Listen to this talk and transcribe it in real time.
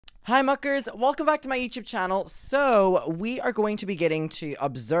Hi muckers, welcome back to my YouTube channel. So we are going to be getting to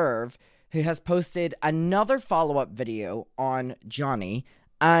Observe, who has posted another follow-up video on Johnny.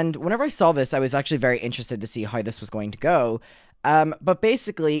 And whenever I saw this, I was actually very interested to see how this was going to go. But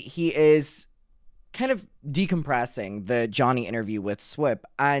basically, he is kind of decompressing the Johnny interview with Swip,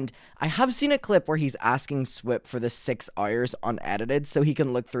 and I have seen a clip where he's asking Swip for the 6 hours unedited so he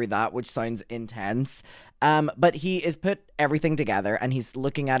can look through that, which sounds intense. But he is put everything together and he's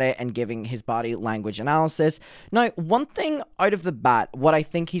looking at it and giving his body language analysis. Now, one thing out of the bat, what I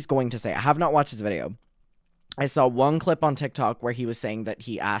think he's going to say, I have not watched this video. I saw one clip on TikTok where he was saying that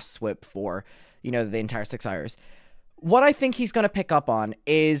he asked Swip for, the entire 6 hours. What I think he's going to pick up on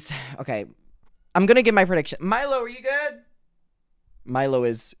is, okay, I'm going to give my prediction. Milo, are you good? Milo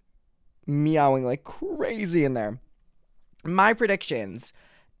is meowing like crazy in there. My predictions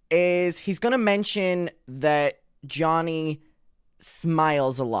is he's going to mention that Johnny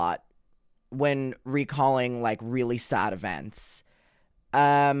smiles a lot when recalling like really sad events.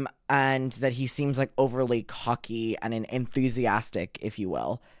 And that he seems like overly cocky and enthusiastic, if you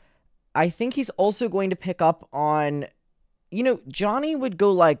will. I think he's also going to pick up on, Johnny would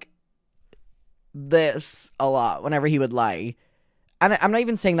go like this a lot whenever he would lie. And I'm not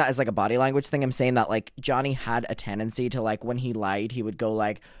even saying that as like a body language thing. I'm saying that like Johnny had a tendency to like when he lied, he would go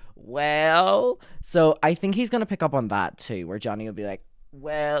like, well. So I think he's going to pick up on that too, where Johnny would be like,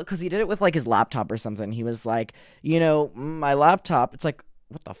 well, because he did it with like his laptop or something. He was like, my laptop. It's like,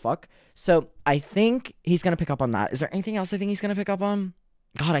 what the fuck? So I think he's going to pick up on that. Is there anything else I think he's going to pick up on?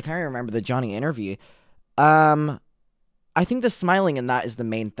 God, I can't remember the Johnny interview. I think the smiling in that is the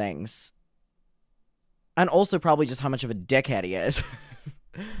main things. And also probably just how much of a dickhead he is.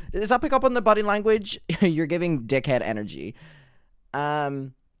 Does that pick up on the body language? You're giving dickhead energy.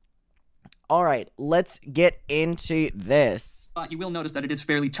 Alright, let's get into this. You will notice that it is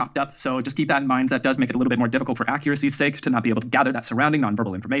fairly chopped up, so just keep that in mind. That does make it a little bit more difficult for accuracy's sake to not be able to gather that surrounding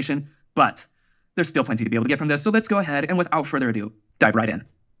nonverbal information, but there's still plenty to be able to get from this, so let's go ahead and without further ado, dive right in.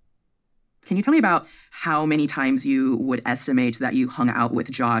 Can you tell me about how many times you would estimate that you hung out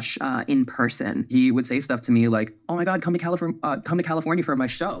with Josh in person? He would say stuff to me like, oh my god, come to California for my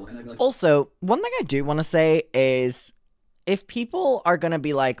show. And I'd be like, also, one thing I do want to say is if people are going to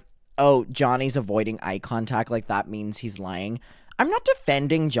be like, oh, Johnny's avoiding eye contact, like that means he's lying. I'm not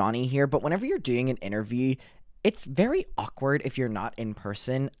defending Johnny here, but whenever you're doing an interview, it's very awkward if you're not in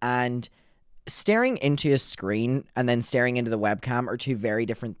person, and staring into a screen and then staring into the webcam are two very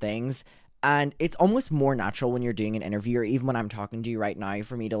different things. And it's almost more natural when you're doing an interview, or even when I'm talking to you right now,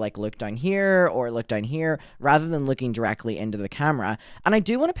 for me to like look down here or look down here rather than looking directly into the camera. And I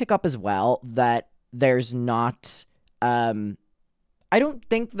do want to pick up as well that there's not, I don't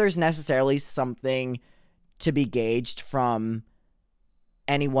think there's necessarily something to be gauged from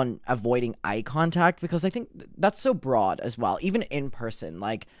anyone avoiding eye contact, because I think that's so broad as well, even in person.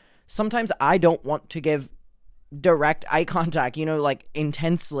 Like sometimes I don't want to give direct eye contact, like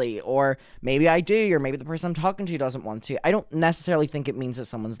intensely, or maybe I do, or maybe the person I'm talking to doesn't want to. I don't necessarily think it means that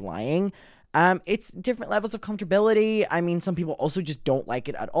someone's lying. It's different levels of comfortability. I mean, some people also just don't like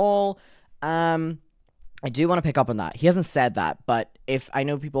it at all. I do want to pick up on that. He hasn't said that, but if I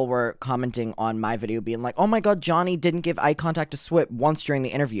know people were commenting on my video being like, oh my god, Johnny didn't give eye contact to Swip once during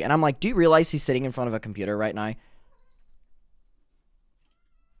the interview. And I'm like, do you realize he's sitting in front of a computer right now?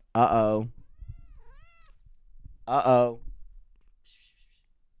 Uh-oh. Uh-oh.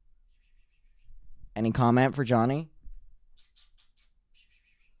 Any comment for Johnny?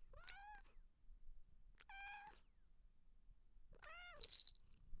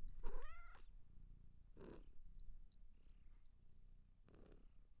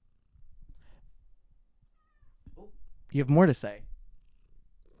 You have more to say.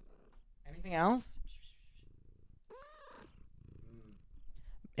 Anything else?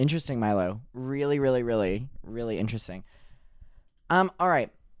 Interesting, Milo. Really, really, really, really interesting.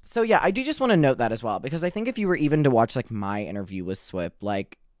 Alright. So yeah, I do just want to note that as well, because I think if you were even to watch like my interview with Swip,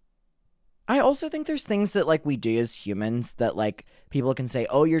 like I also think there's things that like we do as humans that like people can say,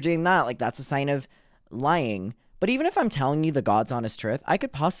 oh, you're doing that, like that's a sign of lying. But even if I'm telling you the God's honest truth, I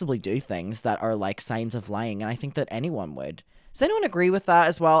could possibly do things that are like signs of lying, and I think that anyone would. Does anyone agree with that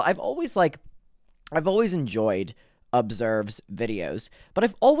as well? I've always enjoyed Observe's videos, but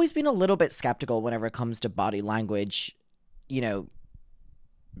I've always been a little bit skeptical whenever it comes to body language,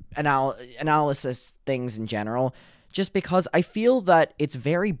 analysis things in general, just because I feel that it's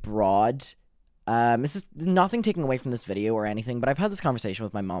very broad. This is nothing taking away from this video or anything, but I've had this conversation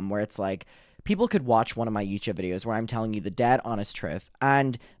with my mom where it's like, people could watch one of my YouTube videos where I'm telling you the dead honest truth,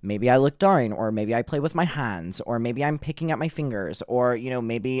 and maybe I look down, or maybe I play with my hands, or maybe I'm picking at my fingers, or, you know,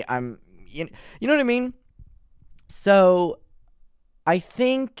 maybe I'm, you know what I mean? So I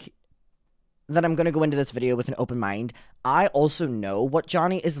think that I'm going to go into this video with an open mind. I also know what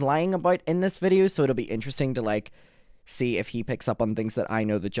Johnny is lying about in this video, so it'll be interesting to, like, see if he picks up on things that I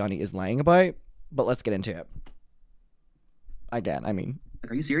know that Johnny is lying about. But let's get into it. Again, I mean,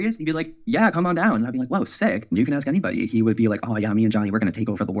 Are you serious? He'd be like, yeah, come on down. And I'd be like, whoa, sick. You can ask anybody. He would be like, oh yeah, me and Johnny, we're going to take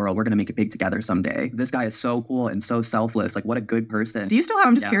over the world. We're going to make it big together someday. This guy is so cool and so selfless. Like, what a good person. Do you still have,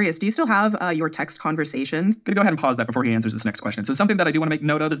 I'm just curious, do you still have your text conversations? Gonna go ahead and pause that before he answers this next question. So something that I do want to make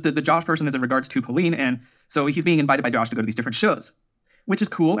note of is that the Josh person is in regards to Colleen, and so he's being invited by Josh to go to these different shows, which is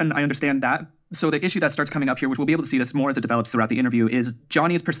cool, and I understand that. So the issue that starts coming up here, which we'll be able to see this more as it develops throughout the interview, is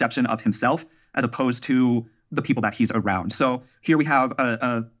Johnny's perception of himself as opposed to the people that he's around. So here we have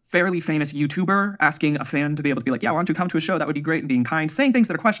a fairly famous YouTuber asking a fan to be able to be like, yeah, why don't you come to a show? That would be great, and being kind, saying things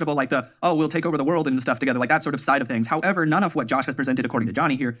that are questionable, like the, oh, we'll take over the world and stuff together, like that sort of side of things. However, none of what Josh has presented, according to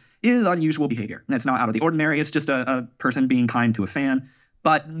Johnny here, is unusual behavior. And it's not out of the ordinary. It's just a person being kind to a fan.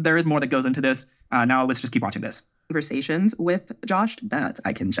 But there is more that goes into this. Now let's just keep watching this. Conversations with Josh? That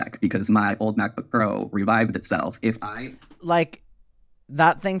I can check because my old MacBook Pro revived itself. If I... like,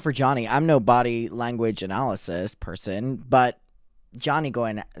 that thing for Johnny, I'm no body language analysis person, but Johnny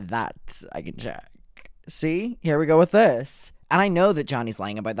going, that I can check. See? Here we go with this. And I know that Johnny's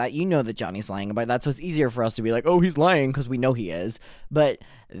lying about that. You know that Johnny's lying about that, so it's easier for us to be like, oh, he's lying, because we know he is. But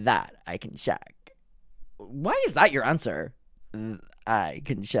that I can check. Why is that your answer? I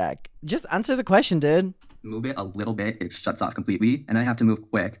can check. Just answer the question, dude. Move it a little bit, it shuts off completely, and I have to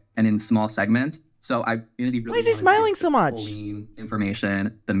move quick and in small segments. So I really Why is he smiling so much?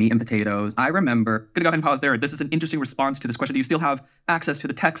 Information, the meat and potatoes. I remember. Gonna go ahead and pause there. This is an interesting response to this question. Do you still have access to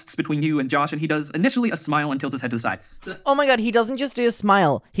the texts between you and Josh? And he does initially a smile and tilts his head to the side. Oh my god, he doesn't just do a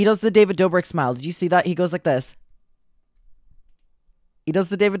smile. He does the David Dobrik smile. Did you see that? He goes like this. He does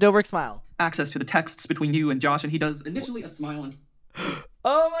the David Dobrik smile. Access to the texts between you and Josh, and he does initially a smile and...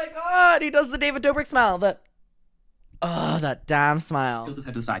 Oh my god, he does the David Dobrik smile. That damn smile. Tilts his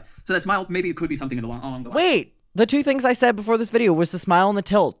head to the side. So that smile, maybe it could be something along the line. Wait, the two things I said before this video was the smile and the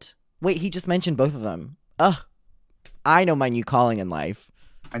tilt. Wait, he just mentioned both of them. Ugh. I know my new calling in life.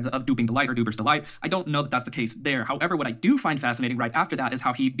 Of duping delight or duper's delight. I don't know that that's the case there. However, what I do find fascinating right after that is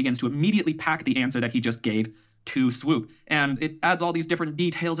how he begins to immediately pack the answer that he just gave to Swoop. And it adds all these different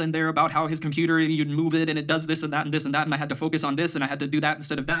details in there about how his computer, you'd move it and it does this and that and this and that, and I had to focus on this and I had to do that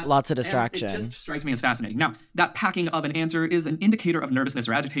instead of that. Lots of distraction. And it just strikes me as fascinating. Now, that packing of an answer is an indicator of nervousness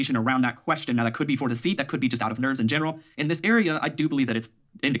or agitation around that question. Now, that could be for deceit, that could be just out of nerves in general. In this area, I do believe that it's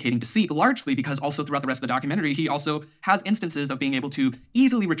indicating deceit, largely because also throughout the rest of the documentary, he also has instances of being able to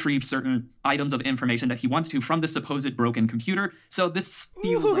easily retrieve certain items of information that he wants to from this supposed broken computer. So this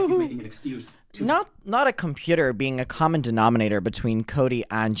feels like he's making an excuse. Not a computer being a common denominator between Cody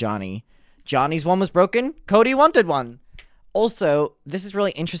and Johnny. Johnny's one was broken, Cody wanted one. Also, this is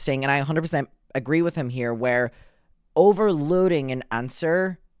really interesting, and I 100% agree with him here, where overloading an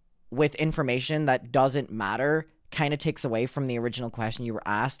answer with information that doesn't matter kind of takes away from the original question you were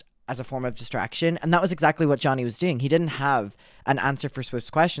asked as a form of distraction. And that was exactly what Johnny was doing. He didn't have an answer for Swift's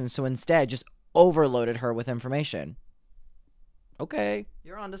question, so instead just overloaded her with information. Okay,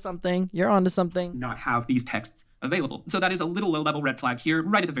 you're onto something. You're onto something. Not have these texts available. So that is a little low-level red flag here,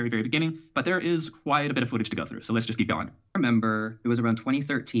 right at the very, very beginning, but there is quite a bit of footage to go through, so let's just keep going. I remember it was around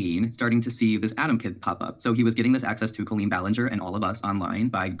 2013, starting to see this Adam kid pop up. So he was getting this access to Colleen Ballinger and all of us online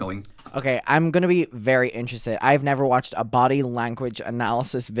by going... Okay, I'm going to be very interested. I've never watched a body language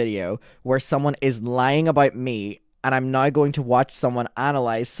analysis video where someone is lying about me, and I'm now going to watch someone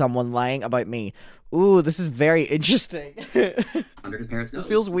analyze someone lying about me. Ooh, this is very interesting. Under his parents' nose. This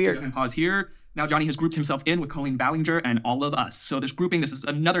feels weird. And pause here. Now Johnny has grouped himself in with Colleen Ballinger and all of us. So this grouping, this is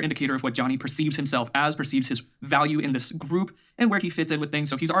another indicator of what Johnny perceives himself as, perceives his value in this group, and where he fits in with things.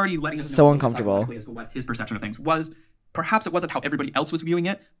 So he's already letting us know so uncomfortable as to what his perception of things was. Perhaps it wasn't how everybody else was viewing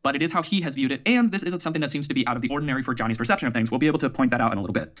it, but it is how he has viewed it, and this isn't something that seems to be out of the ordinary for Johnny's perception of things. We'll be able to point that out in a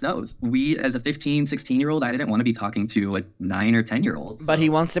little bit. Knows. We, as a 15, 16-year-old, I didn't want to be talking to like 9 or 10-year-olds. But he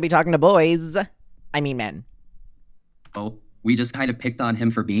wants to be talking to boys. I mean men. Oh, we just kind of picked on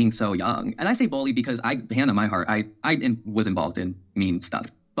him for being so young. And I say bully because hand on my heart, I was involved in mean stuff.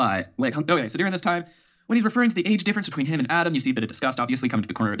 But when it comes... Okay, so during this time, when he's referring to the age difference between him and Adam, you see that it discussed, obviously, coming to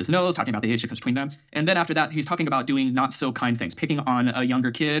the corner of his nose, talking about the age difference between them. And then after that, he's talking about doing not so kind things, picking on a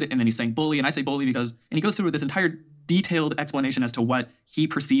younger kid, and then he's saying bully, and I say bully because... And he goes through this entire detailed explanation as to what he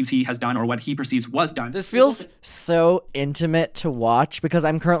perceives he has done or what he perceives was done. This feels so intimate to watch because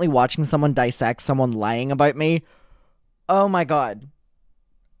I'm currently watching someone dissect someone lying about me. Oh my god.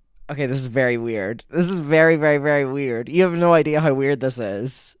 Okay, this is very weird. This is very, very, very weird. You have no idea how weird this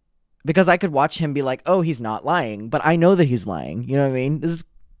is. Because I could watch him be like, oh, he's not lying, but I know that he's lying. You know what I mean? This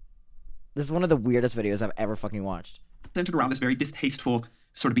is one of the weirdest videos I've ever fucking watched. Centered around this very distasteful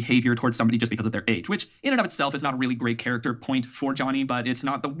sort of behavior towards somebody just because of their age, which in and of itself is not a really great character point for Johnny, but it's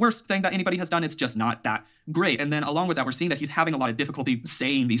not the worst thing that anybody has done. It's just not that great. And then along with that, we're seeing that he's having a lot of difficulty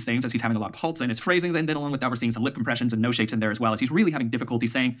saying these things as he's having a lot of halts in his phrasings. And then along with that, we're seeing some lip compressions and no shakes in there as well, as he's really having difficulty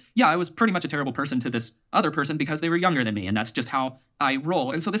saying, yeah, I was pretty much a terrible person to this other person because they were younger than me. And that's just how I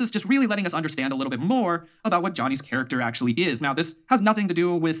roll. And so this is just really letting us understand a little bit more about what Johnny's character actually is. Now, this has nothing to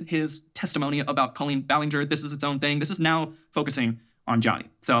do with his testimony about Colleen Ballinger. This is its own thing. This is now focusing on Johnny.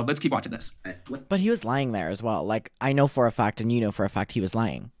 So let's keep watching this. But he was lying there as well. Like, I know for a fact and you know for a fact he was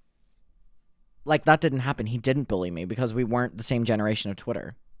lying. Like, that didn't happen. He didn't bully me because we weren't the same generation of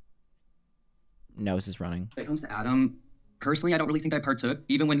Twitter. Nose is running. When it comes to Adam, personally, I don't really think I partook.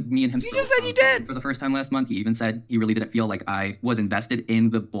 Even when me and him You just said you did! For the first time last month, he even said he really didn't feel like I was invested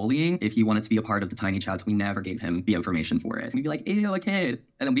in the bullying. If he wanted to be a part of the tiny chats, we never gave him the information for it. We'd be like, ew, a kid.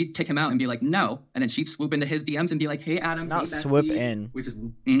 And then we'd kick him out and be like, no. And then she'd swoop into his DMs and be like, hey, Adam. Not hey, swoop bestie. in. Which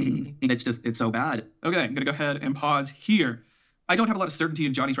is, it's so bad. Okay, I'm gonna go ahead and pause here. I don't have a lot of certainty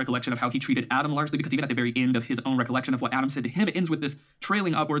in Johnny's recollection of how he treated Adam, largely because even at the very end of his own recollection of what Adam said to him, it ends with this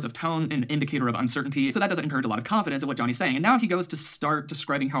trailing upwards of tone, an indicator of uncertainty. So that doesn't encourage a lot of confidence in what Johnny's saying. And now he goes to start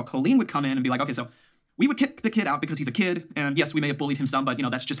describing how Colleen would come in and be like, okay, so we would kick the kid out because he's a kid, and yes, we may have bullied him some, but, you know,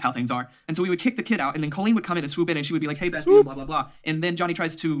 that's just how things are. And so we would kick the kid out, and then Colleen would come in and swoop in, and she would be like, hey, bestie, and blah, blah, blah. And then Johnny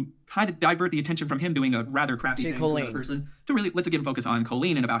tries to kind of divert the attention from him doing a rather crappy thing to another person to really, let's again focus on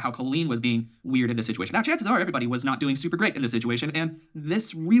Colleen and about how Colleen was being weird in this situation. Now, chances are everybody was not doing super great in this situation, and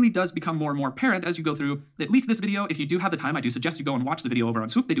this really does become more and more apparent as you go through at least this video. If you do have the time, I do suggest you go and watch the video over on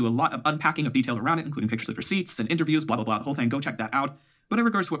Swoop. They do a lot of unpacking of details around it, including pictures of receipts and interviews, blah, blah, blah, the whole thing. Go check that out. But in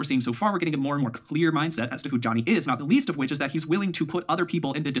regards to what we're seeing so far, we're getting a more and more clear mindset as to who Johnny is, not the least of which is that he's willing to put other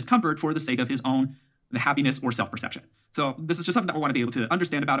people into discomfort for the sake of his own the happiness or self-perception. So this is just something that we want to be able to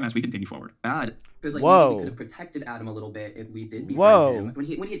understand about him as we continue forward. Bad. Because like Whoa. we could have protected Adam a little bit if we did befriend Whoa. him.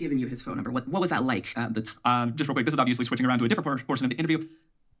 When he had given you his phone number, what was that like at the time? Just real quick, this is obviously switching around to a different portion of the interview.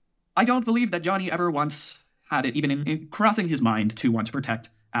 I don't believe that Johnny ever once had it even in crossing his mind to want to protect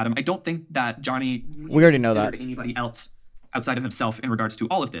Adam. I don't think that Johnny really We already know that. considered anybody else outside of himself in regards to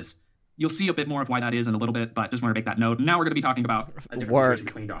all of this. You'll see a bit more of why that is in a little bit, but just want to make that note. Now we're going to be talking about a different situation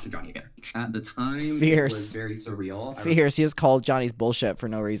between Josh and Johnny again. At the time, Fierce. it was very surreal. Fierce, he just called Johnny's bullshit for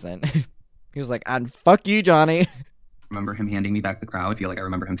no reason. He was like, and fuck you, Johnny. Remember him handing me back the crow. I feel like I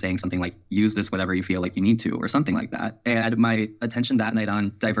remember him saying something like, use this whatever you feel like you need to, or something like that. And my attention that night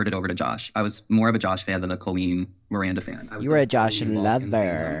on diverted over to Josh. I was more of a Josh fan than a Colleen Miranda fan. You were a Josh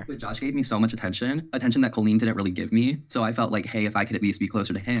lover. But Josh gave me so much attention that Colleen didn't really give me. So I felt like, hey, if I could at least be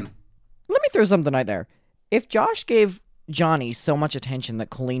closer to him. Let me throw something out there. If Josh gave Johnny so much attention that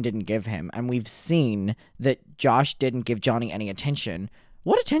Colleen didn't give him, and we've seen that Josh didn't give Johnny any attention,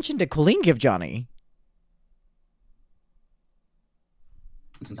 what attention did Colleen give Johnny?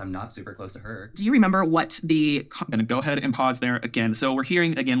 Since I'm not super close to her. Do you remember what I'm going to go ahead and pause there again. So we're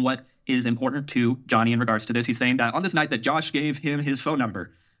hearing again what is important to Johnny in regards to this. He's saying that on this night that Josh gave him his phone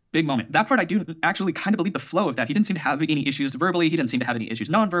number. Big moment. That part I do actually kind of believe the flow of that. He didn't seem to have any issues verbally. He didn't seem to have any issues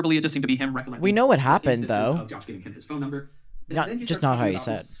non-verbally. It just seemed to be him recollecting. We know what happened, instances though. Of Josh giving him his phone number. Just not how you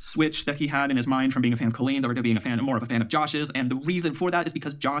said. Switch that he had in his mind from being a fan of Colleen's over to being more of a fan of Josh's. And the reason for that is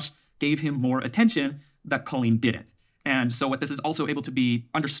because Josh gave him more attention that Colleen didn't. And so what this is also able to be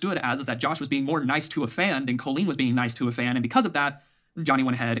understood as is that Josh was being more nice to a fan than Colleen was being nice to a fan. And because of that, Johnny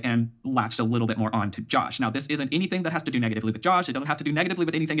went ahead and latched a little bit more on to Josh. Now, this isn't anything that has to do negatively with Josh. It doesn't have to do negatively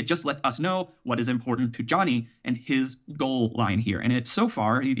with anything. It just lets us know what is important to Johnny and his goal line here. And it's so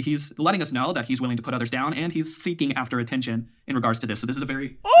far, he's letting us know that he's willing to put others down and he's seeking after attention in regards to this. So this is a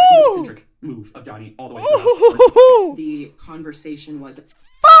very egocentric move of Johnny all the way through. The conversation was...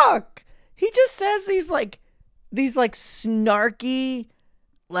 Fuck! He just says these snarky,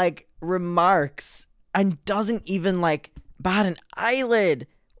 remarks and doesn't even, bat an eyelid.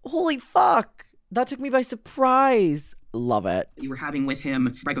 Holy fuck. That took me by surprise. Love it. You were having with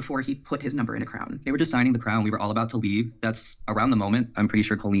him right before he put his number in a crown. They were just signing the crown. We were all about to leave. That's around the moment. I'm pretty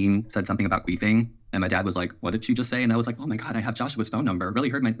sure Colleen said something about queefing. And my dad was like, what did she just say? And I was like, oh my God, I have Joshua's phone number. Really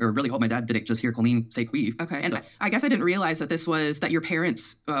hope my dad didn't just hear Colleen say queef. Okay, and I guess I didn't realize that that your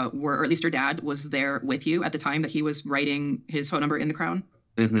parents were, or at least your dad was there with you at the time that he was writing his phone number in the crown.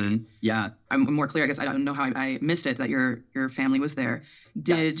 Yeah. I'm more clear. I guess I don't know how I missed it that your family was there.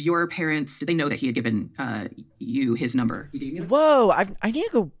 Did your parents? Did they know that he had given you his number? Whoa, I need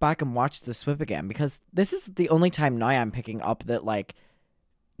to go back and watch the SWIP again, because this is the only time now I'm picking up that, like,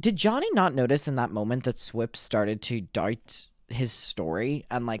 did Johnny not notice in that moment that SWIP started to doubt his story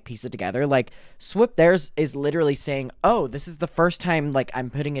and, like, piece it together? Like, SWIP theirs is literally saying, oh, this is the first time, like, I'm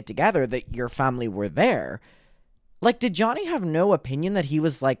putting it together that your family were there. Like, did Johnny have no opinion that he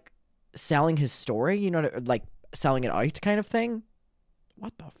was, like, selling his story, you know, like, selling it out kind of thing?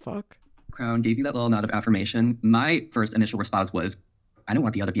 What the fuck? Crown gave you that little nod of affirmation. My first initial response was, I don't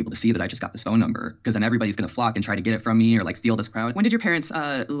want the other people to see that I just got this phone number, because then everybody's going to flock and try to get it from me or like steal this crown. When did your parents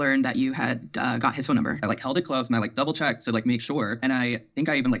learn that you had got his phone number? I like held it close and I like double checked to like make sure. And I think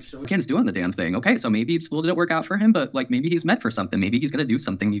I even like showed kids doing the damn thing. Okay, so maybe school didn't work out for him, but like maybe he's meant for something. Maybe he's going to do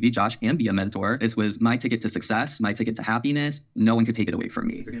something. Maybe Josh can be a mentor. This was my ticket to success, my ticket to happiness. No one could take it away from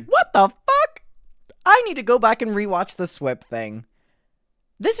me. What the fuck? I need to go back and rewatch the SWIP thing.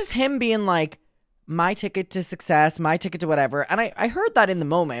 This is him being like, my ticket to success, my ticket to whatever. And I heard that in the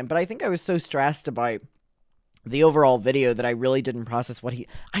moment, but I think I was so stressed about the overall video that I really didn't process what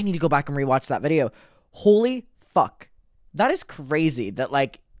I need to go back and rewatch that video. Holy fuck. That is crazy that,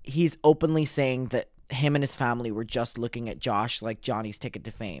 like, he's openly saying that him and his family were just looking at Josh like Johnny's ticket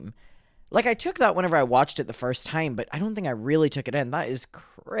to fame. Like, I took that whenever I watched it the first time, but I don't think I really took it in. That is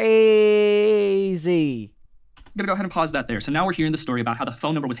crazy. I'm going to go ahead and pause that there. So now we're hearing the story about how the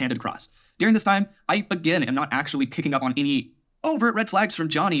phone number was handed across. During this time, I, again, am not actually picking up on any overt red flags from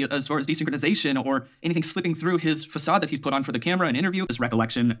Johnny as far as desynchronization or anything slipping through his facade that he's put on for the camera and interview. His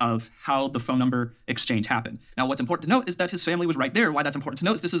recollection of how the phone number exchange happened. Now, what's important to note is that his family was right there. Why that's important to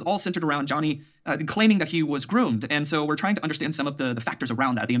note is this is all centered around Johnny claiming that he was groomed. And so we're trying to understand some of the factors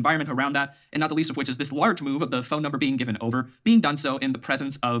around that, the environment around that, and not the least of which is this large move of the phone number being given over, being done so in the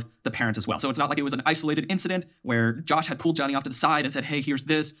presence of the parents as well. So it's not like it was an isolated incident where Josh had pulled Johnny off to the side and said, hey, here's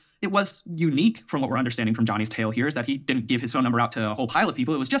this. It was unique from what we're understanding from Johnny's tale here is that he didn't give his phone number out to a whole pile of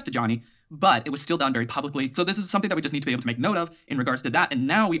people. It was just to Johnny, but it was still done very publicly. So this is something that we just need to be able to make note of in regards to that. And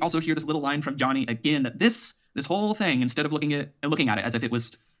now we also hear this little line from Johnny again, that this whole thing, instead of looking at it as if it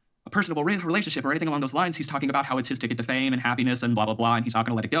was a personable relationship or anything along those lines, he's talking about how it's his ticket to fame and happiness and blah, blah, blah, and he's not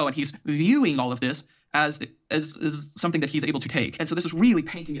going to let it go. And he's viewing all of this as something that he's able to take. And so this is really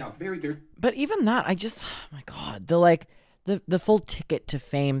painting it out very, very... But even that, I just, oh my God, the full ticket to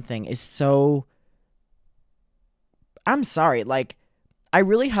fame thing is so... I'm sorry, like, I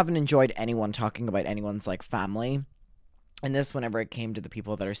really haven't enjoyed anyone talking about anyone's, like, family. And this, whenever it came to the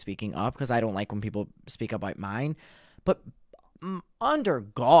people that are speaking up, because I don't like when people speak about mine. But under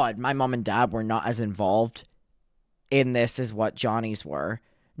God, my mom and dad were not as involved in this as what Johnny's were.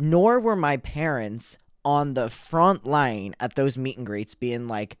 Nor were my parents on the front line at those meet and greets being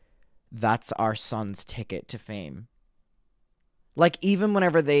like, that's our son's ticket to fame. Like, even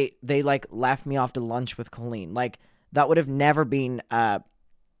whenever they like, left me off to lunch with Colleen, like, that would have never been,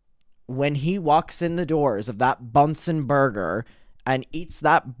 when he walks in the doors of that Bunsen burger and eats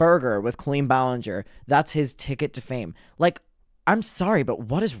that burger with Colleen Ballinger, that's his ticket to fame. Like, I'm sorry, but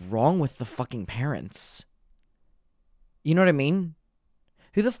what is wrong with the fucking parents? You know what I mean?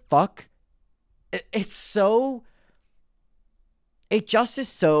 Who the fuck? It's so... It just is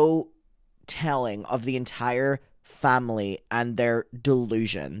so telling of the entire family and their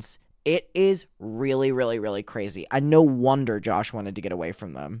delusions. It is really, really, really crazy. And no wonder Josh wanted to get away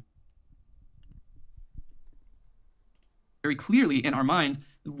from them. Very clearly in our minds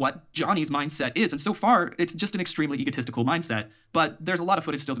what Johnny's mindset is. And so far, it's just an extremely egotistical mindset. But there's a lot of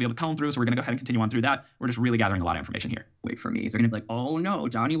footage still to be able to comb through, so we're going to go ahead and continue on through that. We're just really gathering a lot of information here. Wait for me. They're going to be like, oh no,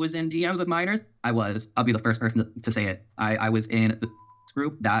 Johnny was in DMs with minors? I was. I'll be the first person to say it. I was in the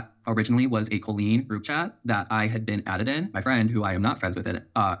group that originally was a Colleen group chat that I had been added in. My friend, who I am not friends with it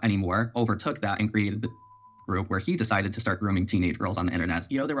anymore, overtook that and created the group where he decided to start grooming teenage girls on the internet.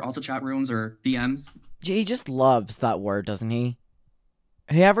 You know, there were also chat rooms or DMs. He just loves that word, doesn't he?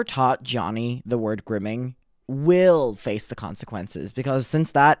 Whoever taught Johnny the word grooming will face the consequences, because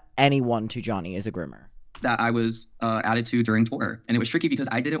since that, anyone to Johnny is a groomer. That I was added to during tour. And it was tricky because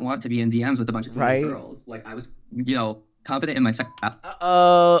I didn't want to be in DMs with a bunch of teenage girls. Like, I was, you know, confident in my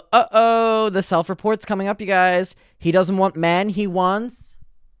the self-report's coming up, you guys. He doesn't want men, he wants...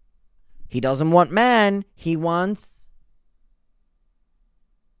 He doesn't want men, he wants...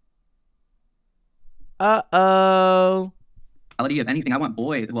 Of anything. I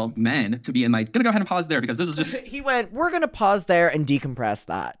want men to be in my... Gonna go ahead and pause there because this is just... He went, we're gonna pause there and decompress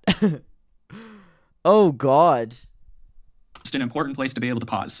that. Oh, God. Just an important place to be able to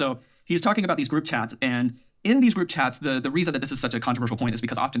pause. So he's talking about these group chats, and in these group chats, the reason that this is such a controversial point is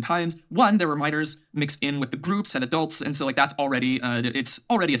because oftentimes, one, there were minors mixed in with the groups and adults, and so like that's already it's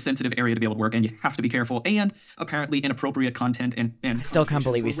already a sensitive area to be able to work, and you have to be careful. And apparently, inappropriate content and I still can't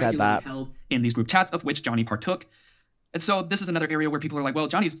believe he said that held in these group chats, of which Johnny partook. And so this is another area where people are like, well,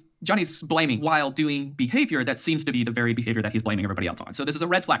 Johnny's blaming while doing behavior that seems to be the very behavior that he's blaming everybody else on. So this is a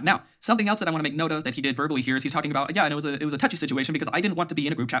red flag. Now, something else that I want to make note of that he did verbally here is he's talking about, yeah, and it was a touchy situation because I didn't want to be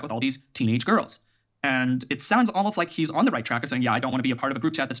in a group chat with all these teenage girls. And it sounds almost like he's on the right track of saying, yeah, I don't want to be a part of a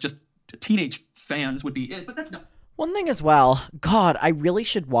group chat that's just teenage fans would be it, but that's not. One thing as well, God, I really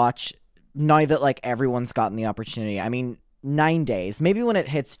should watch, now that like everyone's gotten the opportunity. I mean, 9 days. Maybe when it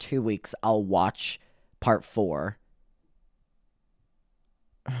hits 2 weeks, I'll watch part 4.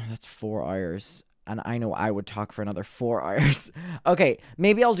 That's 4 hours. And I know I would talk for another 4 hours. Okay,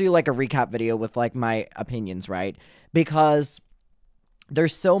 maybe I'll do like a recap video with like my opinions, right? Because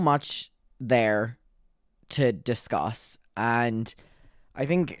there's so much there to discuss. And I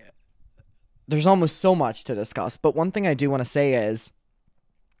think there's almost so much to discuss. But one thing I do want to say is,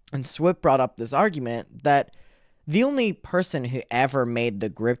 and Swip brought up this argument, that the only person who ever made the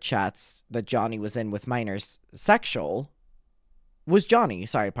group chats that Johnny was in with minors sexual was Johnny.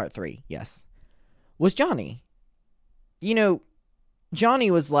 Sorry, part 3. Yes. Was Johnny. You know, Johnny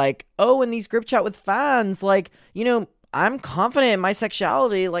was like, oh, in these group chat with fans, like, you know, I'm confident in my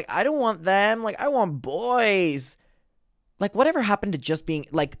sexuality. Like, I don't want them. Like, I want boys. Like, whatever happened to just being,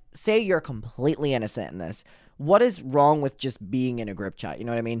 like, say you're completely innocent in this. What is wrong with just being in a group chat? You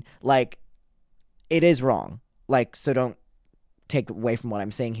know what I mean? Like, it is wrong. Like, so don't take away from what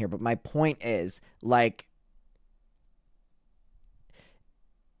I'm saying here. But my point is, like,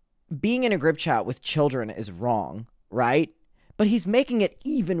 being in a group chat with children is wrong, right? But he's making it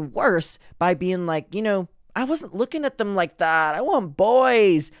even worse by being like, you know, I wasn't looking at them like that. I want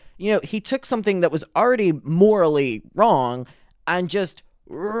boys. You know, he took something that was already morally wrong and just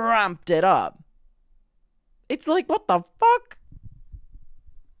ramped it up. It's like, what the fuck?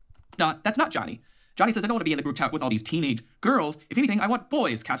 No, that's not Johnny. Johnny says, I don't want to be in the group chat with all these teenage girls. If anything, I want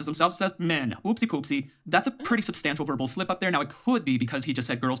boys. Catches himself, says men. Oopsie poopsie. That's a pretty substantial verbal slip up there. Now, it could be because he just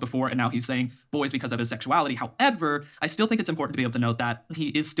said girls before, and now he's saying boys because of his sexuality. However, I still think it's important to be able to note that he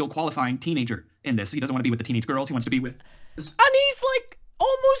is still qualifying teenager in this. He doesn't want to be with the teenage girls. He wants to be with... And he's like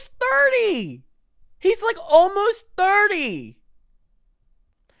almost 30. He's like almost 30.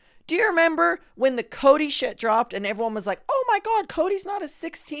 Do you remember when the Cody shit dropped and everyone was like, oh my God, Cody's not a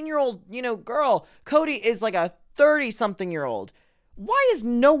 16-year-old, you know, girl. Cody is like a 30-something-year-old. Why is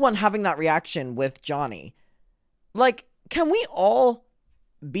no one having that reaction with Johnny? Like, can we all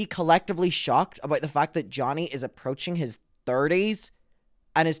be collectively shocked about the fact that Johnny is approaching his 30s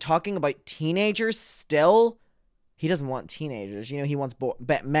and is talking about teenagers still? He doesn't want teenagers. You know, he wants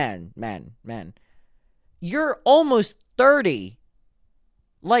men. You're almost 30.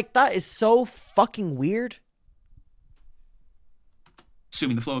 Like, that is so fucking weird.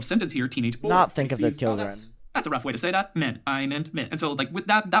 Assuming the flow of sentence here, teenage boys. Not think of the children. That's a rough way to say that. Men. I meant men. And so, like, with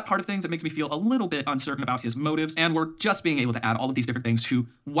that part of things, it makes me feel a little bit uncertain about his motives, and we're just being able to add all of these different things to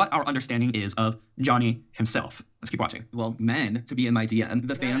what our understanding is of Johnny himself. Let's keep watching. Well, men to be in my DM.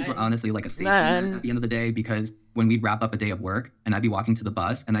 The fans were honestly like a safety net at the end of the day, because when we'd wrap up a day of work and I'd be walking to the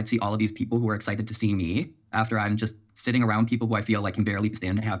bus and I'd see all of these people who were excited to see me after I'm just sitting around people who I feel like can barely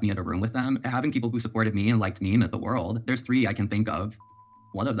stand to have me in a room with them, having people who supported me and liked me meant the world. There's 3 I can think of.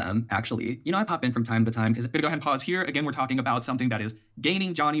 One of them, actually. You know, I pop in from time to time. I'm going to go ahead and pause here. Again, we're talking about something that is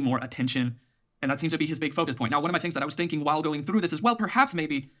gaining Johnny more attention, and that seems to be his big focus point. Now, one of my things that I was thinking while going through this is, well, perhaps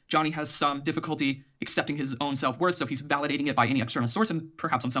maybe Johnny has some difficulty accepting his own self-worth, so he's validating it by any external source, and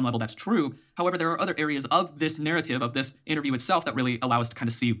perhaps on some level that's true. However, there are other areas of this narrative, of this interview itself, that really allow us to kind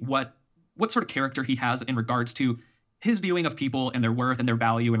of see what sort of character he has in regards to his viewing of people and their worth and their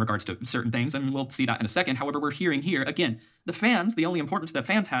value in regards to certain things, and we'll see that in a second. However, we're hearing here, again, the only importance that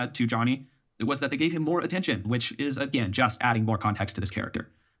fans had to Johnny was that they gave him more attention, which is, again, just adding more context to this character.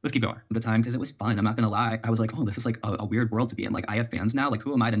 Let's keep going. At the time, because it was fun. I'm not going to lie. I was like, oh, this is like a weird world to be in. Like, I have fans now. Like,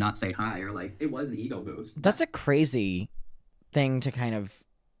 who am I to not say hi? Or like, it was an ego boost. That's a crazy thing to kind of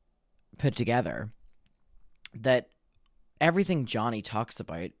put together. That everything Johnny talks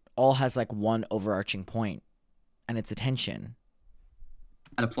about all has like one overarching point. And it's attention.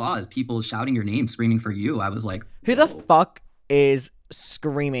 And applause, people shouting your name, screaming for you. I was like, who the fuck is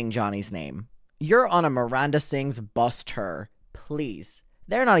screaming Johnny's name? You're on a Miranda Sings bus tour. Please.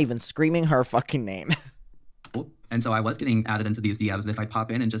 They're not even screaming her fucking name. And so I was getting added into these DMs. If I pop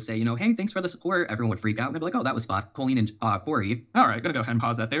in and just say, you know, hey, thanks for the support, everyone would freak out. And they'd be like, oh, that was fun. Colleen and Corey. All right, gonna go ahead and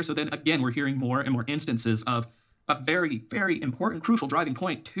pause that there. So then again, we're hearing more and more instances of a very, very important, crucial driving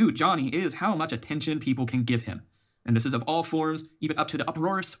point to Johnny is how much attention people can give him. And this is of all forms, even up to the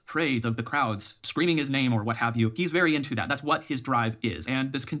uproarious praise of the crowds, screaming his name or what have you. He's very into that. That's what his drive is.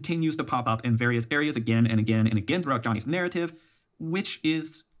 And this continues to pop up in various areas again and again and again throughout Johnny's narrative, which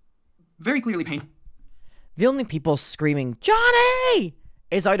is very clearly painful. The only people screaming, Johnny!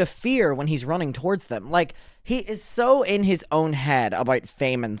 is out of fear when he's running towards them. Like, he is so in his own head about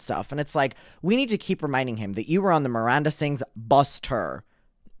fame and stuff. And it's like, we need to keep reminding him that you were on the Miranda Sings bus tour.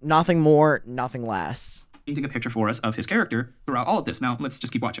 Nothing more, nothing less. Painting a picture for us of his character throughout all of this. Now, let's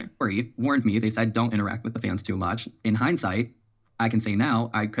just keep watching. Warned me. They said don't interact with the fans too much. In hindsight, I can say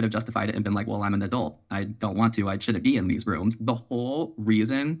now, I could have justified it and been like, well, I'm an adult. I don't want to. I shouldn't be in these rooms. The whole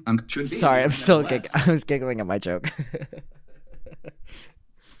reason Sorry, I'm still I was giggling at my joke.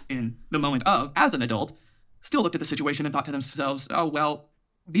 In the moment of, as an adult, still looked at the situation and thought to themselves, oh, well,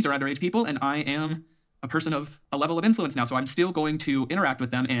 these are underage people, and I am a person of a level of influence now, so I'm still going to interact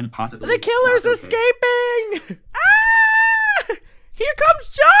with them and possibly... The killer's escaping! Ah! Here comes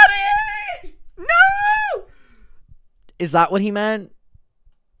Johnny! No! Is that what he meant?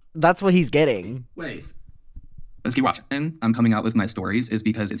 That's what he's getting. Ways. Let's keep watching. And I'm coming out with my stories is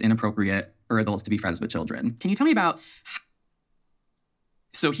because it's inappropriate for adults to be friends with children. Can you tell me about...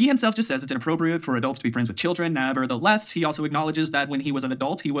 So he himself just says it's inappropriate for adults to be friends with children. Nevertheless, he also acknowledges that when he was an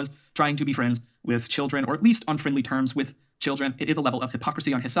adult, he was trying to be friends with children, or at least on friendly terms with children. It is a level of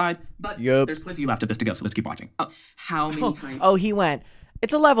hypocrisy on his side, but there's plenty left of this to go, so let's keep watching. Oh, how many times? Oh, he went,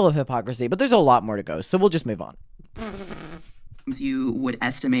 it's a level of hypocrisy, but there's a lot more to go, so we'll just move on. You would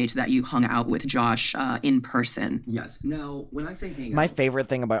estimate that you hung out with Josh in person? Yes. Now, when I say hang My out... favorite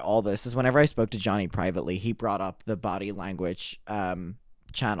thing about all this is whenever I spoke to Johnny privately, he brought up the body language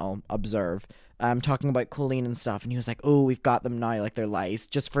channel, Observe, talking about Colleen and stuff, and he was like, oh, we've got them now, like they're lies,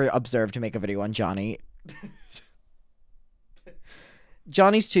 just for Observe to make a video on Johnny.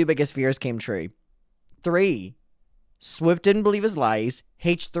 Johnny's 2 biggest fears came true. 3, Swoop didn't believe his lies,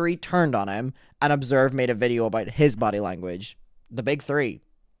 H3 turned on him, and Observe made a video about his body language. The big 3.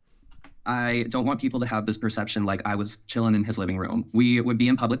 I don't want people to have this perception like I was chilling in his living room. We would be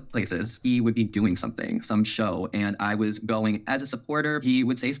in public places. He would be doing something, some show, and I was going as a supporter. He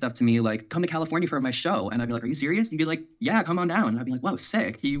would say stuff to me like, come to California for my show. And I'd be like, are you serious? He'd be like, yeah, come on down. And I'd be like, whoa,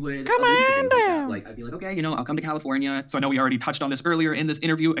 sick. He would come on down. Like, I'd be like, okay, I'll come to California. So I know we already touched on this earlier in this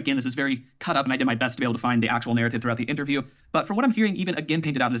interview. Again, this is very cut up, and I did my best to be able to find the actual narrative throughout the interview. But from what I'm hearing, even again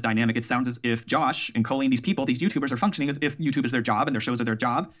painted out in this dynamic, it sounds as if Josh and Colleen, these people, these YouTubers, are functioning as if YouTube is their job and their shows are their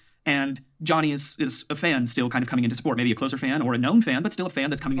job. And Johnny is a fan still kind of coming into support, maybe a closer fan or a known fan, but still a fan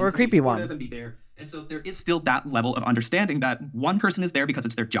that's coming in. Or a creepy one. And be there. And so there is still that level of understanding that one person is there because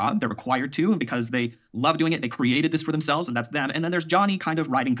it's their job, they're required to, and because they love doing it, they created this for themselves, and that's them. And then there's Johnny kind of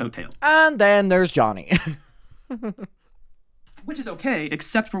riding coattails. And then there's Johnny. Which is okay,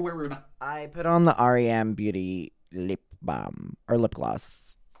 except for where we're about. I put on the REM Beauty lip balm, or lip gloss.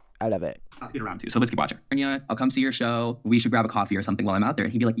 I love it. I'll get around to, so let's keep watching. I'll come see your show. We should grab a coffee or something while I'm out there.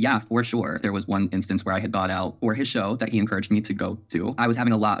 And he'd be like, yeah, for sure. There was one instance where I had gone out for his show that he encouraged me to go to. I was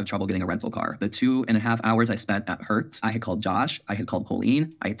having a lot of trouble getting a rental car. The 2.5 hours I spent at Hertz, I had called Josh. I had called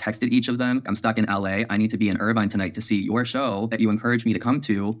Colleen. I had texted each of them. I'm stuck in LA. I need to be in Irvine tonight to see your show that you encouraged me to come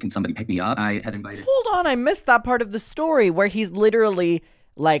to. Can somebody pick me up? I had invited... Hold on, I missed that part of the story where he's literally,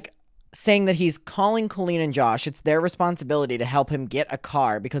 like, saying that he's calling Colleen and Josh. It's their responsibility to help him get a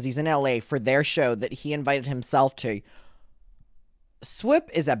car because he's in LA for their show that he invited himself to. Swip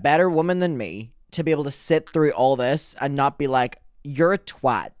is a better woman than me to be able to sit through all this and not be like, you're a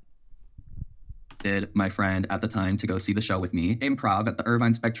twat. My friend at the time to go see the show with me. Improv at the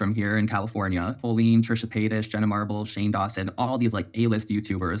Irvine Spectrum here in California. Colleen, Trisha Paytas, Jenna Marbles, Shane Dawson, all these like A-list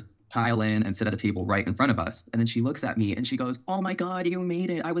YouTubers pile in and sit at a table right in front of us. And then she looks at me and she goes, oh my God, you made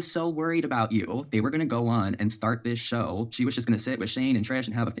it. I was so worried about you. They were going to go on and start this show. She was just going to sit with Shane and Trish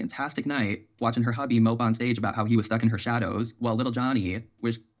and have a fantastic night watching her hubby mope on stage about how he was stuck in her shadows while little Johnny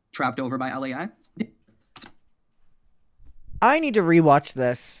was trapped over by LAX. I need to rewatch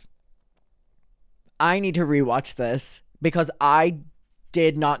this. Because I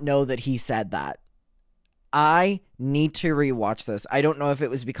did not know that he said that. I need to rewatch this. I don't know if it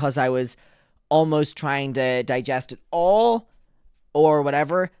was because I was almost trying to digest it all or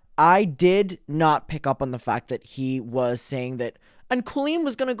whatever. I did not pick up on the fact that he was saying that, and Colleen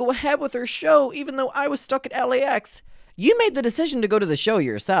was going to go ahead with her show even though I was stuck at LAX. You made the decision to go to the show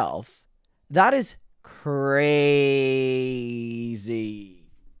yourself. That is crazy.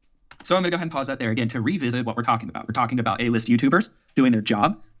 So I'm going to go ahead and pause that there again to revisit what we're talking about. We're talking about A-list YouTubers doing their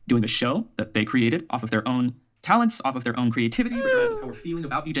job, doing a show that they created off of their own talents, off of their own creativity, regardless of how we're feeling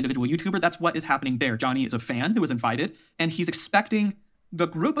about each individual YouTuber. That's what is happening there. Johnny is a fan who was invited, and he's expecting the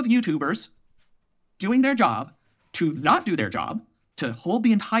group of YouTubers doing their job to not do their job, to hold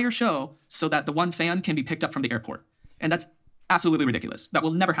the entire show so that the one fan can be picked up from the airport. And that's absolutely ridiculous. That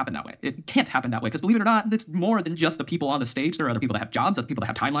will never happen that way. It can't happen that way, because believe it or not, it's more than just the people on the stage. There are other people that have jobs, other people that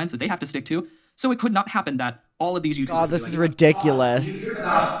have timelines that they have to stick to. So it could not happen that all of these YouTubers... God, this is ridiculous. Did you hear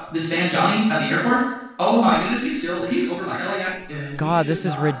about this fan Johnny at the airport? Oh my goodness, he's over by LAX. God, this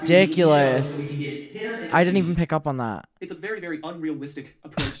is ridiculous. I didn't even pick up on that. It's a very, very unrealistic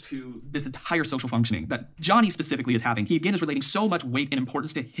approach to this entire social functioning that Johnny specifically is having. He, again, is relating so much weight and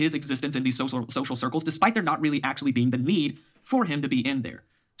importance to his existence in these social circles, despite there not really actually being the need for him to be in there.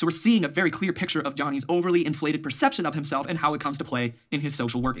 So we're seeing a very clear picture of Johnny's overly inflated perception of himself and how it comes to play in his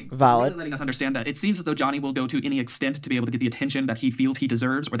social workings. Valid. Really letting us understand that it seems as though Johnny will go to any extent to be able to get the attention that he feels he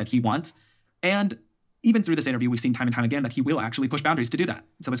deserves or that he wants. And even through this interview, we've seen time and time again that he will actually push boundaries to do that.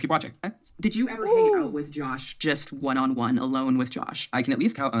 So let's keep watching. Did you ever hang out with Josh, just one-on-one, alone with Josh? I can at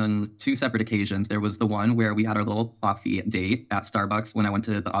least count on 2 separate occasions. There was the one where we had our little coffee date at Starbucks when I went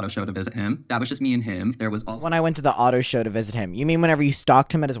to the auto show to visit him. That was just me and him. There was also... When I went to the auto show to visit him. You mean whenever you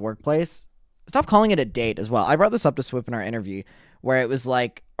stalked him at his workplace? Stop calling it a date as well. I brought this up to Swip in our interview, where it was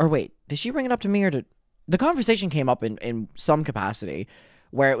like... Or wait, did she bring it up to me or did... The conversation came up in some capacity,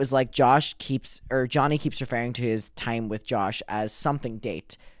 where it was like Johnny keeps referring to his time with Josh as something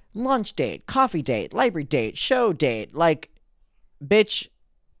date. Lunch date, coffee date, library date, show date. Like, bitch,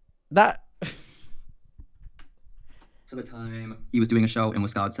 that... So the time he was doing a show in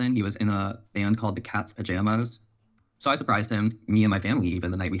Wisconsin, he was in a band called The Cat's Pajamas. So I surprised him, me and my family,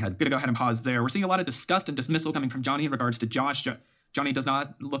 even the night we had... Gonna go ahead and pause there. We're seeing a lot of disgust and dismissal coming from Johnny in regards to Josh. Johnny does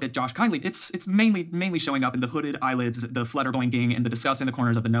not look at Josh kindly. It's mainly showing up in the hooded eyelids, the flutter blinking, and the disgust in the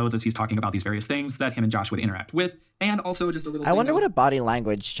corners of the nose as he's talking about these various things that him and Josh would interact with. And also just a little... I wonder what a body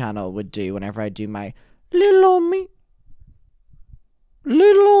language channel would do whenever I do my little on me,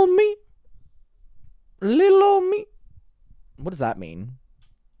 little on me, little on me. What does that mean?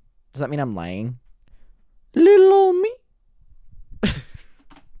 Does that mean I'm lying? Little on me.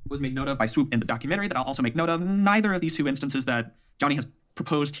 Was made note of by Swoop in the documentary that I'll also make note of. Neither of these 2 instances that Johnny has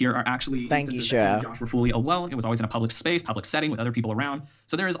proposed here are actually instances that he and Josh were fully alone. It was always in a public space, public setting with other people around.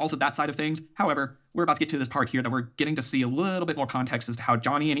 So there is also that side of things. However, we're about to get to this part here that we're getting to see a little bit more context as to how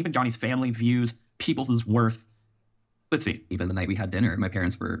Johnny and even Johnny's family views people's worth. Let's see. Even the night we had dinner, my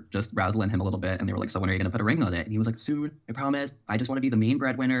parents were just razzling him a little bit, and they were like, so when are you going to put a ring on it? And he was like, soon, I promise. I just want to be the main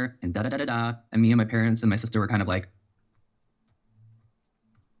breadwinner, and da-da-da-da-da. And me and my parents and my sister were kind of like,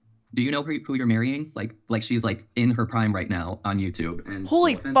 do you know who you're marrying? Like she's like in her prime right now on YouTube. And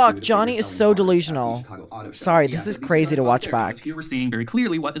holy fuck, Johnny is so delusional. Sorry, this is crazy to watch back. Here we're seeing very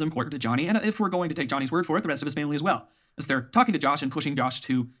clearly what is important to Johnny, and if we're going to take Johnny's word for it, the rest of his family as well. As they're talking to Josh and pushing Josh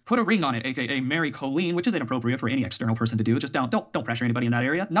to put a ring on it, aka marry Colleen, which is inappropriate for any external person to do. Just don't pressure anybody in that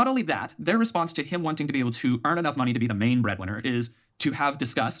area. Not only that, their response to him wanting to be able to earn enough money to be the main breadwinner is to have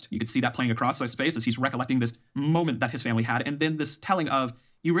disgust. You could see that playing across his face as he's recollecting this moment that his family had, and then this telling of,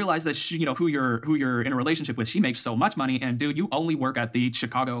 you realize that she, who you're in a relationship with, she makes so much money, and dude, you only work at the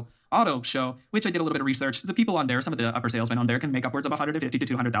Chicago Auto Show, which I did a little bit of research. The people on there, some of the upper salesmen on there, can make upwards of $150,000 to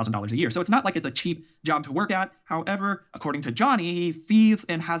 $200,000 a year. So it's not like it's a cheap job to work at. However, according to Johnny, he sees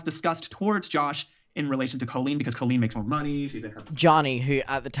and has disgust towards Josh in relation to Colleen because Colleen makes more money. She's in her... Johnny, who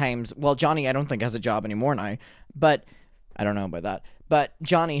at the times, well, Johnny, I don't think has a job anymore now, but I don't know about that. But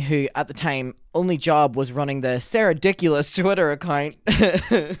Johnny, who at the time only job was running the Sarah-diculous Twitter account.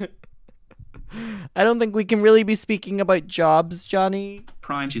 I don't think we can really be speaking about jobs, Johnny.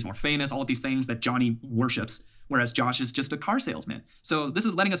 Prime, she's more famous, all of these things that Johnny worships, whereas Josh is just a car salesman. So this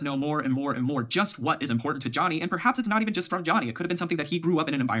is letting us know more and more and more just what is important to Johnny, and perhaps it's not even just from Johnny. It could have been something that he grew up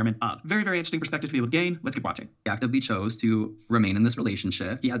in an environment of. Very, very interesting perspective to be able to gain. Let's keep watching. He actively chose to remain in this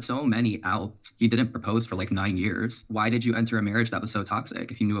relationship. He had so many outs. He didn't propose for like 9 years. Why did you enter a marriage that was so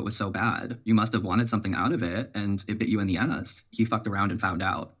toxic if you knew it was so bad? You must have wanted something out of it, and it bit you in the ass. He fucked around and found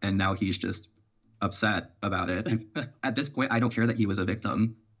out, and now he's just upset about it. At this point, I don't care that he was a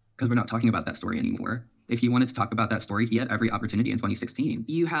victim, because we're not talking about that story anymore. If he wanted to talk about that story, he had every opportunity in 2016.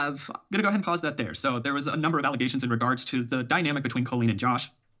 I'm gonna go ahead and pause that there. So there was a number of allegations in regards to the dynamic between Colleen and Josh.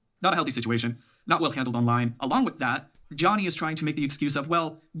 Not a healthy situation, not well handled online. Along with that, Johnny is trying to make the excuse of,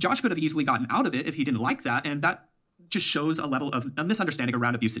 well, Josh could have easily gotten out of it if he didn't like that, and that just shows a level of a misunderstanding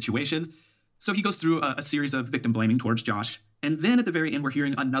around abuse situations. So he goes through a series of victim blaming towards Josh. And then at the very end, we're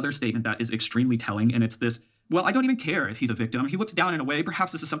hearing another statement that is extremely telling, and it's this well, I don't even care if he's a victim. He looks down in a way,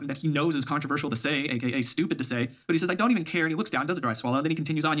 perhaps this is something that he knows is controversial to say, aka stupid to say, but he says, I don't even care, and he looks down, does a dry swallow, and then he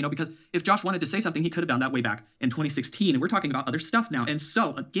continues on, because if Josh wanted to say something, he could have done that way back in 2016, and we're talking about other stuff now. And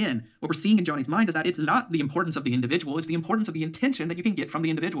so, again, what we're seeing in Johnny's mind is that it's not the importance of the individual, it's the importance of the intention that you can get from the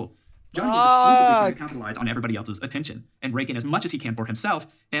individual. Johnny is exclusively trying to capitalize on everybody else's attention and rake in as much as he can for himself,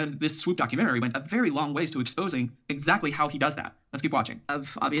 and this Swoop documentary went a very long ways to exposing exactly how he does that. Let's keep watching.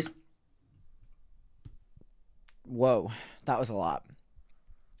 Of obvious. Whoa, that was a lot.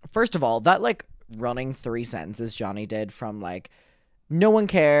 First of all, that like running 3 sentences Johnny did from like, no one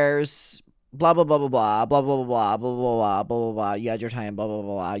cares, blah blah blah blah blah blah blah blah blah blah blah blah blah. You had your time, blah blah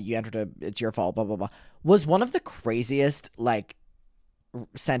blah blah. You entered a, it's your fault, blah blah blah. Was one of the craziest like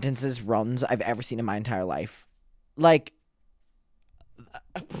sentences runs I've ever seen in my entire life. Like,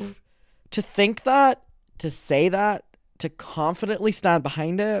 to think that, to say that, to confidently stand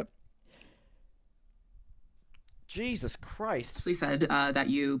behind it. Jesus Christ. You said that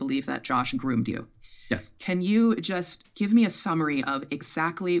you believe that Josh groomed you. Yes. Can you just give me a summary of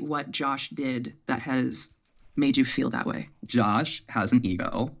exactly what Josh did that has made you feel that way? Josh has an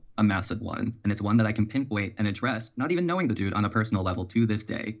ego, a massive one, and it's one that I can pinpoint and address, not even knowing the dude on a personal level to this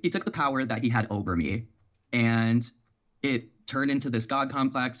day. He took the power that he had over me, and it turned into this God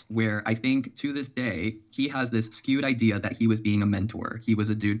complex where I think to this day, he has this skewed idea that he was being a mentor. He was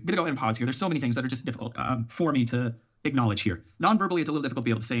a dude. I'm going to go ahead and pause here. There's so many things that are just difficult for me to acknowledge here. Non-verbally, it's a little difficult to be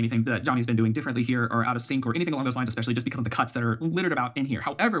able to say anything that Johnny's been doing differently here or out of sync or anything along those lines, especially just because of the cuts that are littered about in here.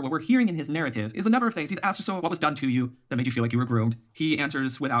 However, what we're hearing in his narrative is a number of things. He's asked, so what was done to you that made you feel like you were groomed? He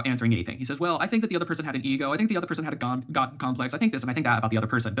answers without answering anything. He says, well, I think that the other person had an ego. I think the other person had a God complex. I think this and I think that about the other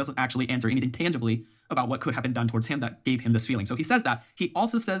person. Doesn't actually answer anything tangibly about what could have been done towards him that gave him this feeling. So he says that. He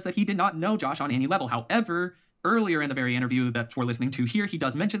also says that he did not know Josh on any level. However, earlier in the very interview that we're listening to here, he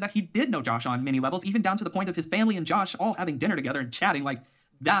does mention that he did know Josh on many levels, even down to the point of his family and Josh all having dinner together and chatting. Like,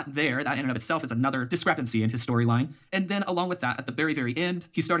 that in and of itself is another discrepancy in his storyline. And then along with that, at the very, very end,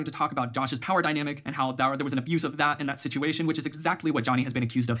 he's starting to talk about Josh's power dynamic and how there was an abuse of that in that situation, which is exactly what Johnny has been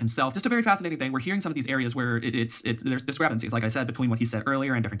accused of himself. Just a very fascinating thing. We're hearing some of these areas where there's discrepancies, like I said, between what he said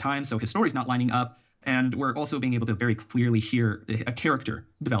earlier and different times. So his story's not lining up. And we're also being able to very clearly hear a character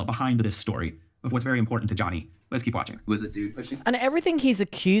develop behind this story of what's very important to Johnny. Let's keep watching. Was a dude pushing? And everything he's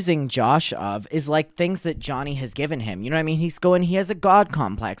accusing Josh of is like things that Johnny has given him. You know what I mean? He's going, he has a God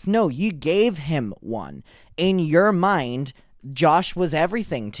complex. No, you gave him one. In your mind, Josh was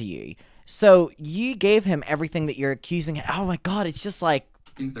everything to you. So you gave him everything that you're accusing him. Oh my God, it's just like,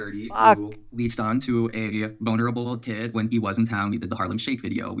 30 fuck. Who leached on to a vulnerable kid when he was in town. We did the Harlem Shake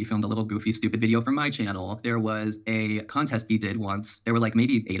video. We filmed a little goofy, stupid video for my channel. There was a contest he did once. There were like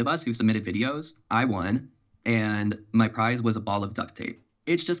maybe 8 of us who submitted videos. I won, and my prize was a ball of duct tape.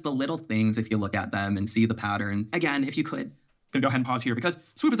 It's just the little things if you look at them and see the patterns. Again, if you could. Gonna go ahead and pause here because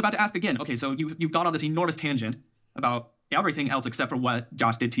Swoop is about to ask again. Okay, so you've gone on this enormous tangent about everything else except for what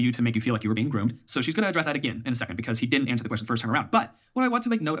Josh did to you to make you feel like you were being groomed. So she's going to address that again in a second because he didn't answer the question the first time around. But what I want to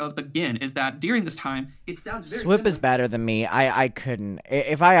make note of again is that during this time, it sounds very Swoop is better than me. I couldn't.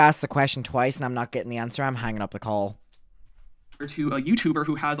 If I ask the question twice and I'm not getting the answer, I'm hanging up the call. To a YouTuber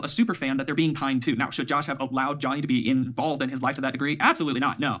who has a super fan that they're being kind to. Now, should Josh have allowed Johnny to be involved in his life to that degree? Absolutely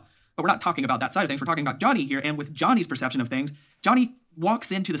not, no. But we're not talking about that side of things. We're talking about Johnny here, and with Johnny's perception of things, Johnny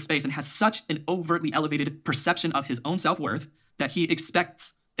walks into the space and has such an overtly elevated perception of his own self-worth that he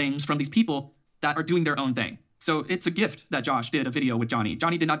expects things from these people that are doing their own thing. So it's a gift that Josh did a video with Johnny.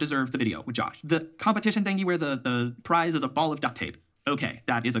 Johnny did not deserve the video with Josh. The competition thingy where the prize is a ball of duct tape. Okay,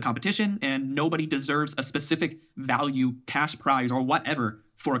 that is a competition, and nobody deserves a specific value, cash prize, or whatever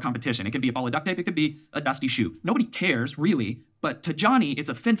for a competition. It could be a ball of duct tape, it could be a dusty shoe. Nobody cares, really, but to Johnny, it's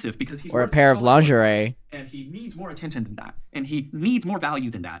offensive because he's Or a pair of lingerie. And he needs more attention than that, and he needs more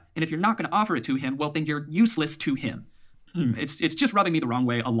value than that. And if you're not going to offer it to him, well, then you're useless to him. It's just rubbing me the wrong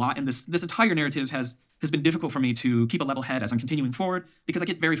way a lot, and this entire narrative has been difficult for me to keep a level head as I'm continuing forward because I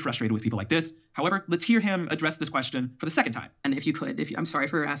get very frustrated with people like this. However, let's hear him address this question for the second time. And if you could, I'm sorry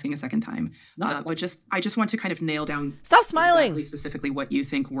for asking a second time, but I just want to kind of nail down. Stop smiling. Exactly, specifically what you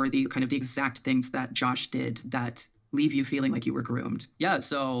think were the kind of the exact things that Josh did that leave you feeling like you were groomed. Yeah,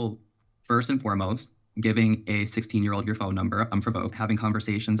 so first and foremost, giving a 16-year-old your phone number unprovoked, having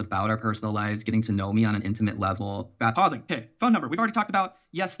conversations about our personal lives, getting to know me on an intimate level. Pausing. Okay, phone number. We've already talked about,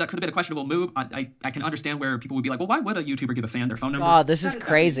 yes, that could have been a questionable move. I can understand where people would be like, well, why would a YouTuber give a fan their phone number? God, this is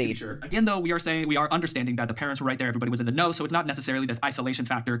crazy. Sure. Again, though, we are understanding that the parents were right there, everybody was in the know, so it's not necessarily this isolation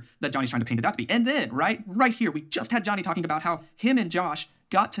factor that Johnny's trying to paint it out to be. And then, right here, we just had Johnny talking about how him and Josh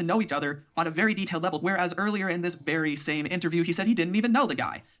got to know each other on a very detailed level, whereas earlier in this very same interview, he said he didn't even know the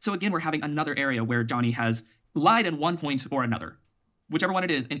guy. So again, we're having another area where Johnny has lied in one point or another, whichever one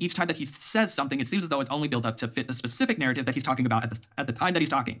it is. And each time that he says something, it seems as though it's only built up to fit the specific narrative that he's talking about at the time that he's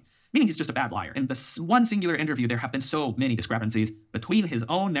talking, meaning he's just a bad liar. In this one singular interview, there have been so many discrepancies between his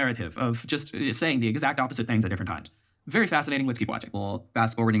own narrative of just saying the exact opposite things at different times. Very fascinating. Let's keep watching. Well,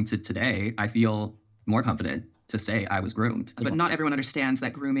 fast forwarding to today, I feel more confident to say I was groomed. But not everyone understands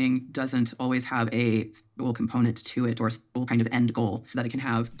that grooming doesn't always have a sexual component to it or a sexual kind of end goal, so that it can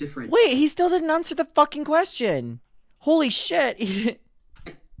have different... Wait, he still didn't answer the fucking question. Holy shit.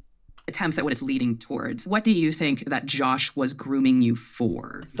 attempts at what it's leading towards. What do you think that Josh was grooming you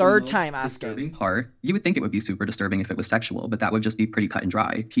for? Third time asking. Disturbing part, you would think it would be super disturbing if it was sexual, but that would just be pretty cut and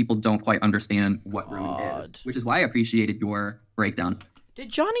dry. People don't quite understand what grooming is, which is why I appreciated your breakdown. Did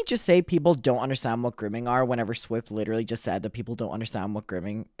Johnny just say people don't understand what grooming are whenever Swift literally just said that people don't understand what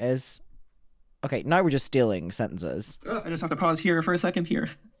grooming is? Okay, now we're just stealing sentences. I just have to pause here for a second here.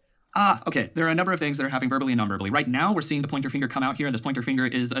 Okay. There are a number of things that are happening verbally and non-verbally. Right now, we're seeing the pointer finger come out here, and this pointer finger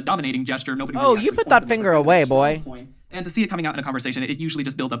is a dominating gesture. Nobody. Oh, you put that finger away, boy. And to see it coming out in a conversation, it usually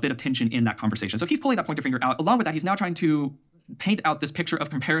just builds a bit of tension in that conversation. So he's pulling that pointer finger out. Along with that, he's now trying to paint out this picture of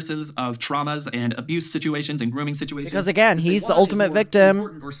comparisons of traumas and abuse situations and grooming situations. Because again, he's the ultimate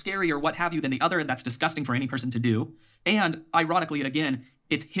victim. Or scary or what have you than the other, and that's disgusting for any person to do. And ironically, again,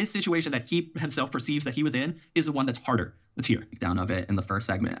 it's his situation that he himself perceives that he was in is the one that's harder. Let's hear it. Down of it in the first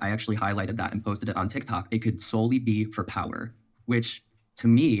segment, I actually highlighted that and posted it on TikTok. It could solely be for power, which to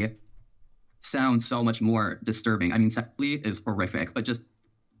me sounds so much more disturbing. I mean, sexually is horrific, but just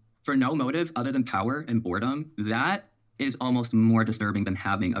for no motive other than power and boredom, that is almost more disturbing than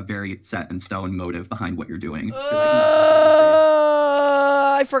having a very set in stone motive behind what you're doing.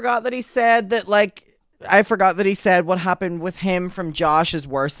 I forgot that he said that, like, I forgot that he said what happened with him from Josh is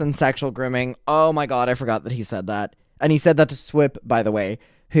worse than sexual grooming. Oh my god, I forgot that he said that. And he said that to Swip, by the way,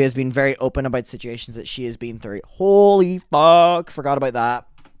 who has been very open about situations that she has been through. Holy fuck, forgot about that.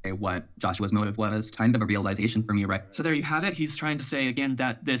 What Joshua's motive was kind of a realization for me, right? So there you have it. He's trying to say again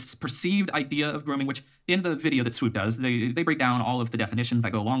that this perceived idea of grooming, which in the video that Swoop does, they break down all of the definitions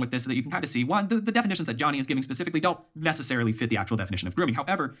that go along with this so that you can kind of see, one, the definitions that Johnny is giving specifically don't necessarily fit the actual definition of grooming.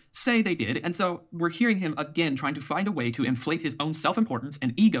 However, say they did. And so we're hearing him again trying to find a way to inflate his own self-importance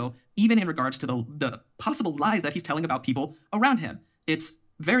and ego, even in regards to the possible lies that he's telling about people around him. It's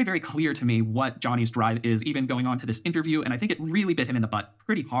very, very clear to me what Johnny's drive is, even going on to this interview, and I think it really bit him in the butt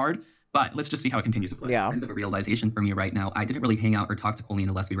pretty hard, but let's just see how it continues to play. Yeah. Kind of a realization for me right now. I didn't really hang out or talk to Colleen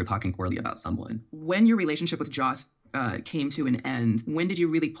unless we were talking poorly about someone. When your relationship with Josh came to an end, when did you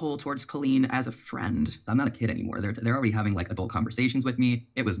really pull towards Colleen as a friend? I'm not a kid anymore. They're already having like adult conversations with me.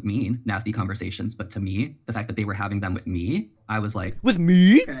 It was mean, nasty conversations, but to me, the fact that they were having them with me, I was like, with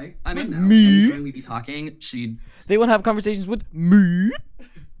me? Okay, I'm in now. Me? Anytime we'd be talking, they would have conversations with me?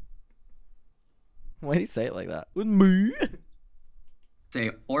 Why did he say it like that? With me?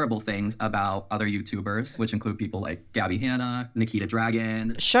 Say horrible things about other YouTubers, which include people like Gabby Hanna, Nikita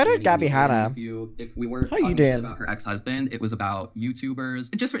Dragon. Shout out Gabby Hanna. If we were How you talking doing? shit about her ex-husband, it was about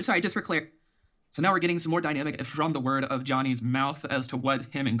YouTubers. Just for clear. So now we're getting some more dynamic from the word of Johnny's mouth as to what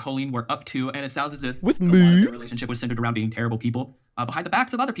him and Colleen were up to, and it sounds as if with a lot of me? their relationship was centered around being terrible people behind the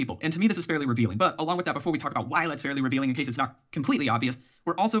backs of other people. And to me, this is fairly revealing. But along with that, before we talk about why that's fairly revealing, in case it's not completely obvious,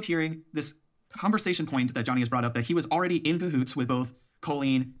 we're also hearing this conversation point that Johnny has brought up, that he was already in cahoots with both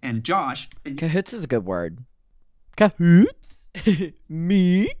Colleen and Josh. And Cahoots is a good word. Cahoots?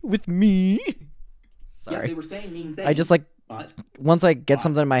 Me? With me? Sorry. yes, they were saying mean things. I just like, but once I get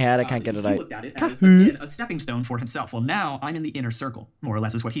something in my head, I can't get it he out. looked at it as, again, a stepping stone for himself. Well, now I'm in the inner circle, more or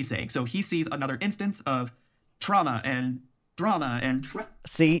less is what he's saying. So he sees another instance of trauma and drama and...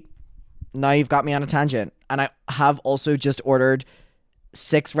 See, now you've got me on a tangent. And I have also just ordered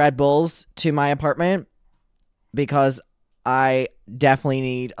 6 Red Bulls to my apartment because I definitely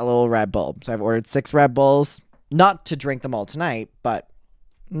need a little Red Bull. So I've ordered 6 Red Bulls, not to drink them all tonight, but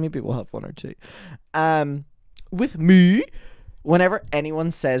maybe we'll have 1 or 2. With me, whenever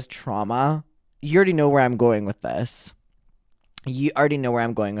anyone says trauma, you already know where I'm going with this. You already know where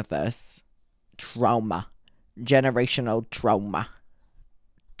I'm going with this. Trauma. Generational trauma.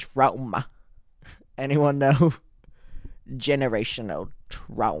 Trauma. Anyone know? Generational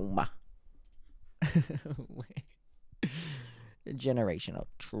trauma. Generational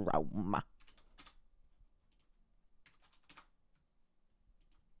trauma.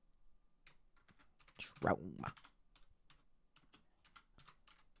 Trauma.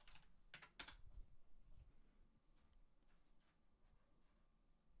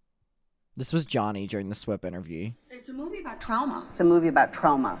 This was Johnny during the SWIP interview. It's a movie about trauma. It's a movie about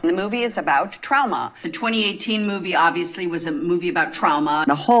trauma. The movie is about trauma. The 2018 movie obviously was a movie about trauma.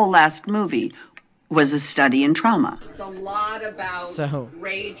 The whole last movie was a study in trauma. It's a lot about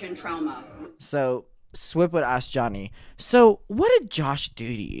rage and trauma. So Swip would ask Johnny, so what did Josh do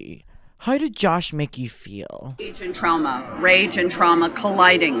to you? How did Josh make you feel? Rage and trauma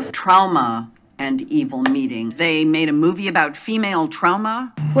colliding. Trauma and evil meeting. They made a movie about female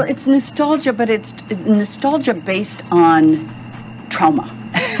trauma. Well, it's nostalgia, but it's nostalgia based on trauma.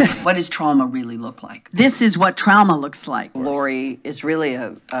 What does trauma really look like? This is what trauma looks like. Lori is really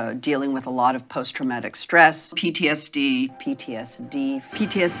dealing with a lot of post-traumatic stress, PTSD.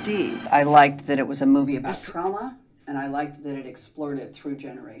 I liked that it was a movie about trauma, and I liked that it explored it through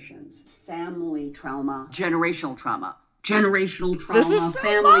generations. Family trauma, generational trauma,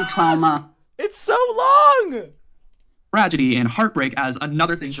 family trauma. It's so long! Tragedy and heartbreak as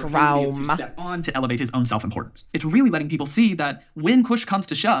another thing for him to step on to elevate his own self-importance. It's really letting people see that when push comes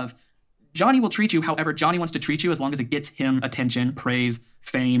to shove, Johnny will treat you however Johnny wants to treat you as long as it gets him attention, praise,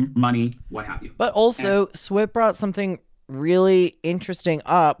 fame, money, what have you. But also, Swip brought something really interesting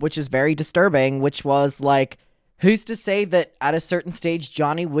up, which is very disturbing, which was like, who's to say that at a certain stage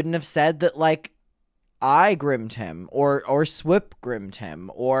Johnny wouldn't have said that, like, I groomed him, or Swip groomed him,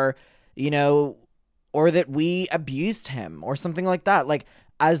 or, you know, or that we abused him, or something like that. Like,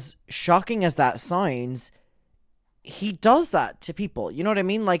 as shocking as that sounds, he does that to people. You know what I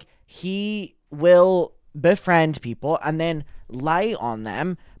mean? Like, he will befriend people and then lie on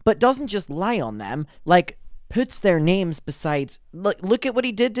them, but doesn't just lie on them, like, puts their names besides. Look at what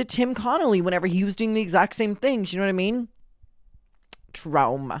he did to Tim Connolly whenever he was doing the exact same things. You know what I mean?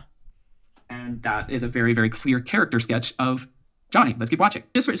 Trauma. And that is a very, very clear character sketch of Johnny. Let's keep watching.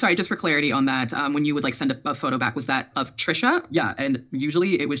 Just for clarity on that, when you would like send a photo back, was that of Trisha? Yeah, and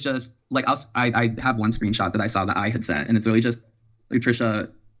usually it was just like I have one screenshot that I saw that I had sent, and it's really just like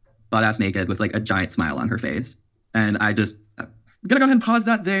Trisha butt-ass naked with like a giant smile on her face. And I'm gonna go ahead and pause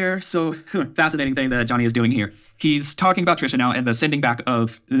that there. So fascinating thing that Johnny is doing here. He's talking about Trisha now and the sending back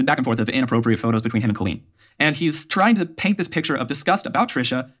and forth of inappropriate photos between him and Colleen. And he's trying to paint this picture of disgust about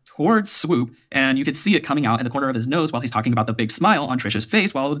Trisha towards Swoop, and you could see it coming out in the corner of his nose while he's talking about the big smile on Trisha's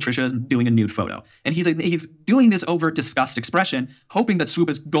face while Trisha is doing a nude photo. And he's doing this overt disgust expression, hoping that Swoop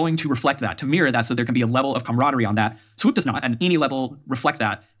is going to reflect that, to mirror that, so there can be a level of camaraderie on that. Swoop does not, at any level, reflect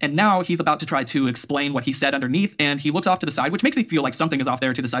that. And now he's about to try to explain what he said underneath, and he looks off to the side, which makes me feel like something is off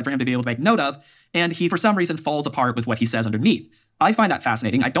there to the side for him to be able to make note of, and he, for some reason, falls apart with what he says underneath. I find that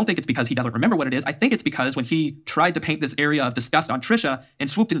fascinating. I don't think it's because he doesn't remember what it is. I think it's because when he tried to paint this area of disgust on Trisha and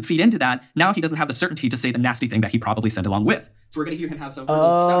Swoop didn't feed into that, now he doesn't have the certainty to say the nasty thing that he probably sent along with. So we're going to hear him have some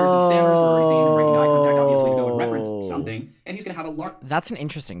stutters and stammers, or we're seeing him breaking eye contact, obviously, to go and reference something, and he's going to have a large... That's an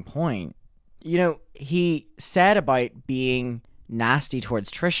interesting point. You know, he said about being nasty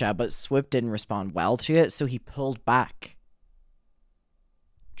towards Trisha, but Swoop didn't respond well to it, so he pulled back.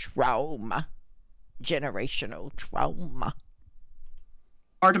 Trauma. Generational trauma.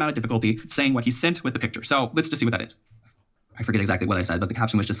 Large amount of difficulty saying what he sent with the picture. So let's just see what that is. I forget exactly what I said, but the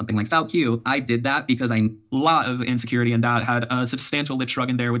caption was just something like, "Foul Q, I did that because I..." A lot of insecurity in that. Had a substantial lip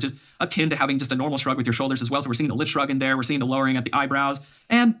shrug in there, which is akin to having just a normal shrug with your shoulders as well. So we're seeing the lip shrug in there. We're seeing the lowering at the eyebrows.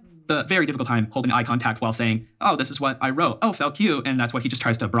 And the very difficult time holding eye contact while saying, "Oh, this is what I wrote. Oh, foul Q." And that's what he just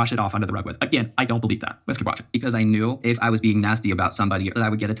tries to brush it off under the rug with. Again, I don't believe that. Let's keep watching. Because I knew if I was being nasty about somebody, that I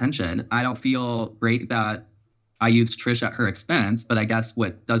would get attention. I don't feel great that I used Trish at her expense, but I guess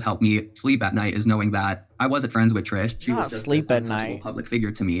what does help me sleep at night is knowing that I wasn't friends with Trish. She was just sleep an at night public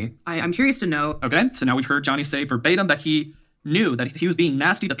figure to me. I'm curious to know. Okay, so now we've heard Johnny say verbatim that he knew that he was being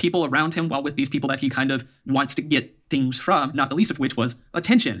nasty to people around him while with these people that he kind of wants to get things from, not the least of which was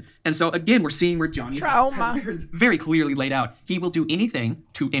attention. And so again, we're seeing where Johnny has very clearly laid out. He will do anything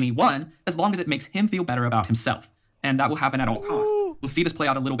to anyone as long as it makes him feel better about himself. And that will happen at all costs. We'll see this play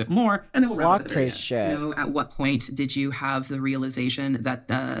out a little bit more, and then we'll wrap it up. Shit. At what point did you have the realization that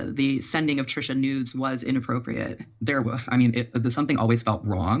the sending of Trisha nudes was inappropriate? There's something always felt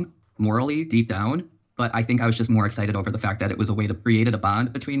wrong, morally, deep down, but I think I was just more excited over the fact that it was a way to create a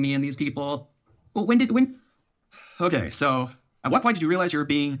bond between me and these people. Well, Okay, so at what point did you realize you were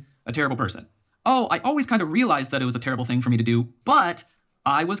being a terrible person? Oh, I always kind of realized that it was a terrible thing for me to do, but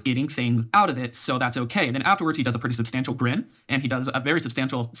I was getting things out of it, so that's okay. And then afterwards, he does a pretty substantial grin, and he does a very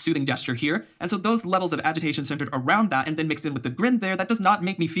substantial soothing gesture here. And so those levels of agitation centered around that, and then mixed in with the grin there, that does not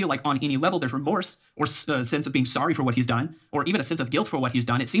make me feel like on any level there's remorse or a sense of being sorry for what he's done, or even a sense of guilt for what he's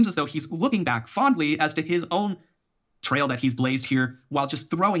done. It seems as though he's looking back fondly as to his own trail that he's blazed here, while just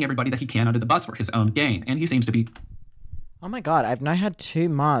throwing everybody that he can under the bus for his own gain. And he seems to be... Oh my god, I've now had 2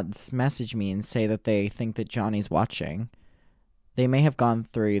 mods message me and say that they think that Johnny's watching. They may have gone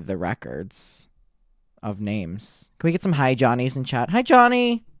through the records of names. Can we get some hi Johnnies in chat? Hi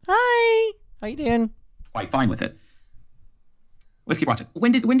Johnny! Hi! How you doing? quite fine with it. Let's keep watching.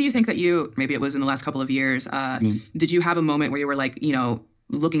 When do you think that maybe it was in the last couple of years, did you have a moment where you were like,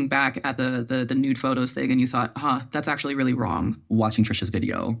 looking back at the nude photos thing and you thought, that's actually really wrong? Watching Trisha's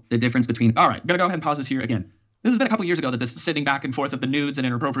video, the difference between... All right, I'm going to go ahead and pause this here again. This has been a couple years ago that this sitting back and forth of the nudes and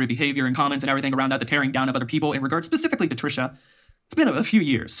inappropriate behavior and comments and everything around that, the tearing down of other people in regards specifically to Trisha. It's been a few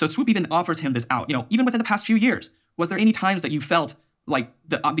years. So Swoop even offers him this out. Even within the past few years, was there any times that you felt like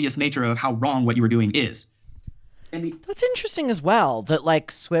the obvious nature of how wrong what you were doing is? That's interesting as well, that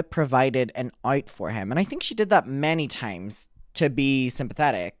like Swoop provided an out for him. And I think she did that many times to be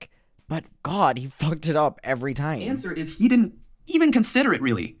sympathetic. But God, he fucked it up every time. The answer is he didn't even consider it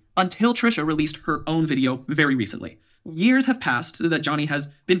really until Trisha released her own video very recently. Years have passed that Johnny has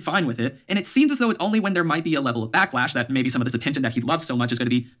been fine with it, and it seems as though it's only when there might be a level of backlash that maybe some of this attention that he loves so much is going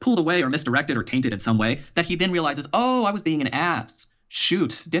to be pulled away or misdirected or tainted in some way, that he then realizes, oh, I was being an ass.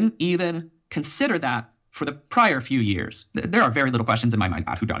 Shoot, didn't even consider that for the prior few years. There are very little questions in my mind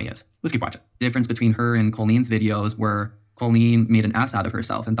about who Johnny is. Let's keep watching. The difference between her and Colleen's videos were Colleen made an ass out of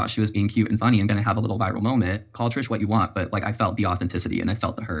herself and thought she was being cute and funny and going to have a little viral moment. Call Trish what you want, but like I felt the authenticity and I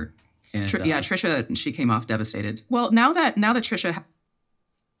felt the hurt. And, Trisha, she came off devastated. Well, now that Trisha...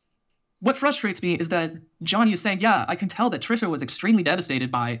 What frustrates me is that Johnny is saying, yeah, I can tell that Trisha was extremely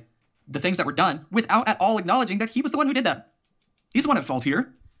devastated by the things that were done without at all acknowledging that he was the one who did that. He's the one at fault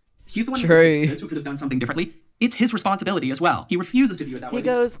here. He's the one who could have done something differently. It's his responsibility as well. He refuses to view it that way. He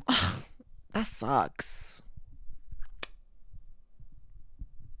goes, oh, that sucks.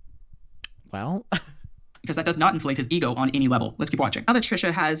 Well... because that does not inflate his ego on any level. Let's keep watching. Now that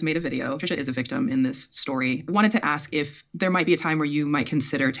Trisha has made a video, Trisha is a victim in this story. I wanted to ask if there might be a time where you might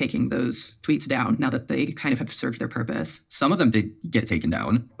consider taking those tweets down now that they kind of have served their purpose. Some of them did get taken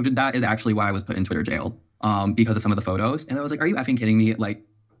down. That is actually why I was put in Twitter jail, because of some of the photos. And I was like, are you effing kidding me? Like,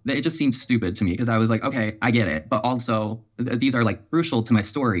 it just seemed stupid to me because I was like, okay, I get it. But also, these are like crucial to my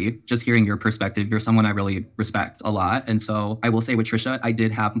story. Just hearing your perspective, you're someone I really respect a lot. And so I will say with Trisha, I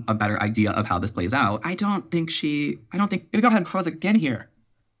did have a better idea of how this plays out. I don't think... I'm gonna go ahead and pause again here.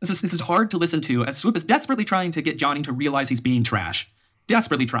 This is hard to listen to as Swoop is desperately trying to get Johnny to realize he's being trash.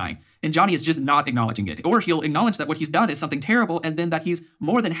 Desperately trying. And Johnny is just not acknowledging it. Or he'll acknowledge that what he's done is something terrible and then that he's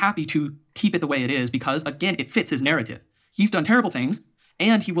more than happy to keep it the way it is because, again, it fits his narrative. He's done terrible things,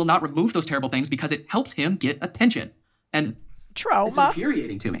 and he will not remove those terrible things because it helps him get attention. And trauma. It's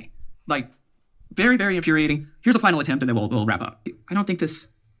infuriating to me. Like, very, very infuriating. Here's a final attempt, and then we'll wrap up. I don't think this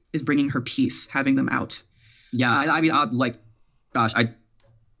is bringing her peace, having them out. Yeah, I mean, gosh, I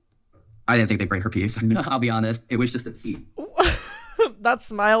didn't think they'd bring her peace. I'll be honest. It was just a tea. That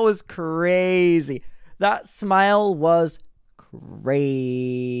smile was crazy. That smile was crazy.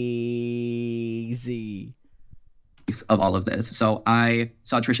 Of all of this. So I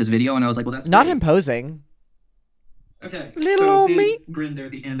saw Trisha's video and I was like, well, that's not great. Imposing. Okay. Little so me. Grin there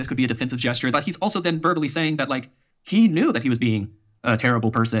at the end. This could be a defensive gesture, but he's also then verbally saying that like he knew that he was being a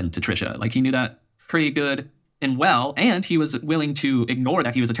terrible person to Trisha. Like he knew that pretty good and well, and he was willing to ignore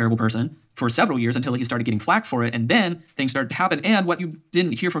that he was a terrible person for several years until he started getting flack for it, and then things started to happen. And what you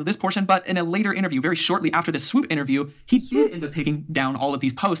didn't hear from this portion, but in a later interview, very shortly after this Swoop interview, he did end up taking down all of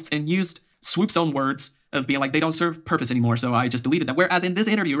these posts and used Swoop's own words of being like, they don't serve purpose anymore, so I just deleted them. Whereas in this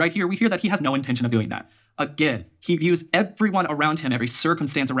interview right here, we hear that he has no intention of doing that. Again, he views everyone around him, every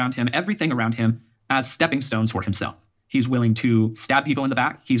circumstance around him, everything around him as stepping stones for himself. He's willing to stab people in the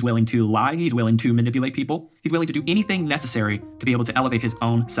back. He's willing to lie. He's willing to manipulate people. He's willing to do anything necessary to be able to elevate his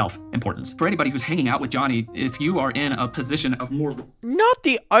own self-importance. For anybody who's hanging out with Johnny, if you are in a position of more... Not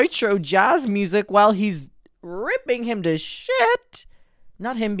the outro jazz music while he's ripping him to shit.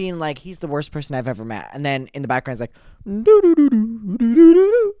 Not him being like, he's the worst person I've ever met. And then in the background, it's like,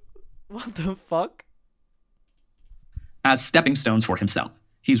 doo-doo-doo-doo-doo-doo-doo. What the fuck? As stepping stones for himself.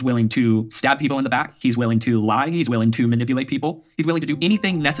 He's willing to stab people in the back. He's willing to lie. He's willing to manipulate people. He's willing to do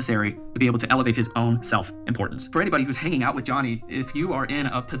anything necessary to be able to elevate his own self-importance. For anybody who's hanging out with Johnny, if you are in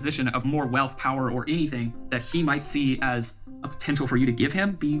a position of more wealth, power, or anything that he might see as a potential for you to give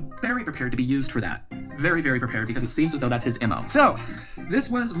him, be very prepared to be used for that. Very, very prepared, because it seems as though that's his MO. So, this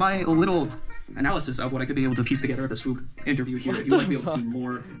was my little analysis of what I could be able to piece together of the Swoop interview here. If you would like to be able to see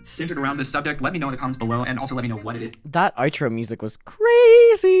more centered around this subject, let me know in the comments below, and also let me know what it is. That outro music was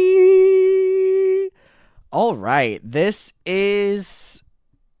crazy. All right, this is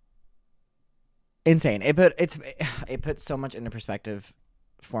insane. It put so much into perspective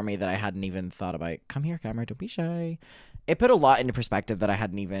for me that I hadn't even thought about. Come here, camera, don't be shy. It put a lot into perspective that I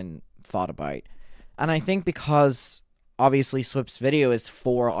hadn't even thought about. And I think because obviously Swoop's video is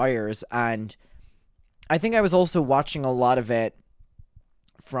 4 hours, and I think I was also watching a lot of it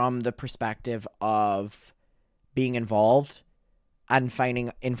from the perspective of being involved and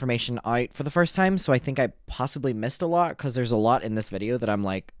finding information out for the first time. So I think I possibly missed a lot, because there's a lot in this video that I'm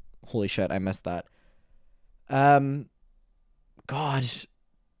like, holy shit, I missed that. God,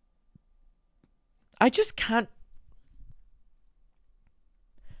 I just can't.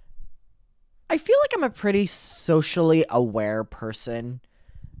 I feel like I'm a pretty socially aware person,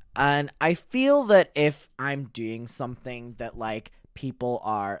 and I feel that if I'm doing something that, like, people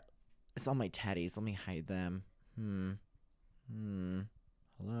are... It's on my teddies. Let me hide them.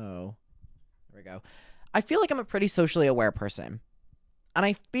 Hello. There we go. I feel like I'm a pretty socially aware person, and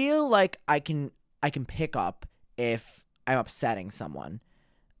I feel like I can pick up if I'm upsetting someone,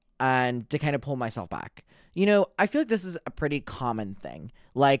 and to kind of pull myself back. You know, I feel like this is a pretty common thing.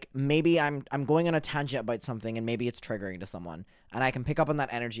 Like, maybe I'm going on a tangent about something, and maybe it's triggering to someone, and I can pick up on that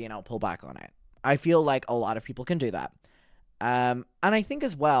energy and I'll pull back on it. I feel like a lot of people can do that. And I think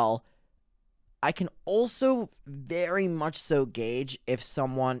as well, I can also very much so gauge if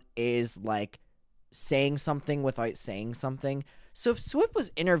someone is, like, saying something without saying something. So if Swip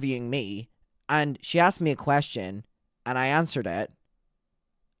was interviewing me and she asked me a question and I answered it,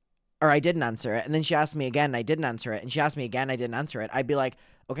 or I didn't answer it, and then she asked me again and I didn't answer it, and she asked me again and I didn't answer it, I'd be like,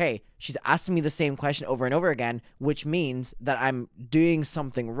 okay, she's asking me the same question over and over again, which means that I'm doing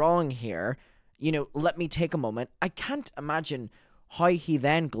something wrong here. You know, let me take a moment. I can't imagine how he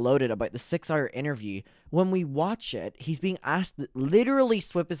then gloated about the 6-hour interview. When we watch it, he's being asked, literally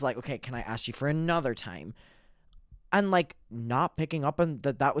Swip is like, okay, can I ask you for another time? And, like, not picking up on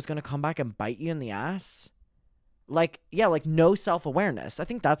that was going to come back and bite you in the ass. Like, yeah, like, no self-awareness. I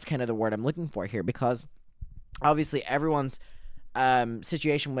think that's kind of the word I'm looking for here, because obviously everyone's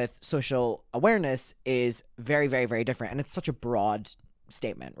situation with social awareness is very, very, very different, and it's such a broad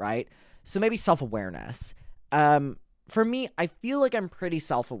statement, right? So maybe self-awareness. For me, I feel like I'm pretty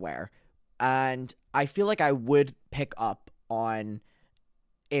self-aware, and I feel like I would pick up on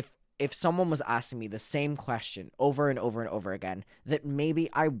if someone was asking me the same question over and over and over again, that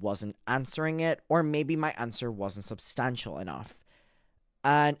maybe I wasn't answering it, or maybe my answer wasn't substantial enough.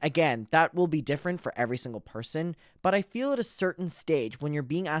 And again, that will be different for every single person, but I feel at a certain stage, when you're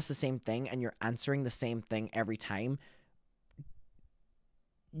being asked the same thing and you're answering the same thing every time,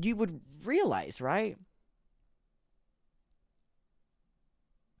 you would realize, right?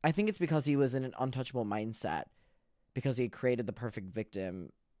 I think it's because he was in an untouchable mindset, because he created the perfect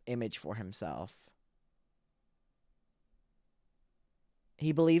victim image for himself.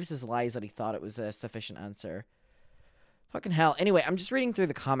 He believes his lies that he thought it was a sufficient answer. Fucking hell. Anyway, I'm just reading through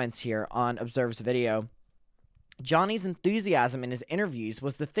the comments here on Observe's video. Johnny's enthusiasm in his interviews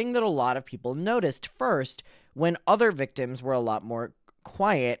was the thing that a lot of people noticed first, when other victims were a lot more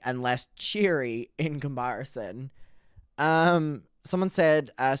quiet and less cheery in comparison. Someone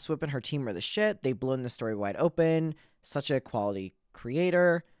said, Swip and her team were the shit. They blew the story wide open. Such a quality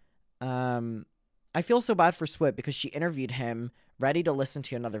creator. I feel so bad for Swip, because she interviewed him ready to listen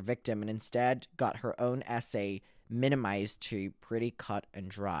to another victim and instead got her own essay minimized to pretty cut and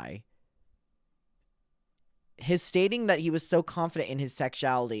dry. His stating that he was so confident in his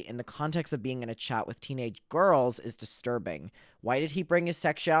sexuality in the context of being in a chat with teenage girls is disturbing. Why did he bring his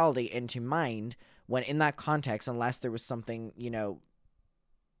sexuality into mind when in that context, unless there was something, you know,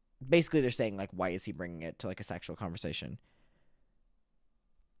 basically they're saying, like, why is he bringing it to, like, a sexual conversation?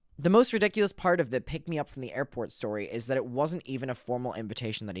 The most ridiculous part of the pick me up from the airport story is that it wasn't even a formal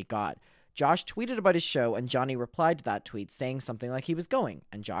invitation that he got. Josh tweeted about his show, and Johnny replied to that tweet saying something like he was going,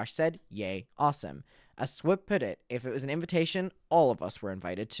 and Josh said, yay, awesome. As Swip put it, if it was an invitation, all of us were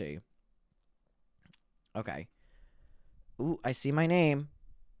invited too. Okay. Ooh, I see my name.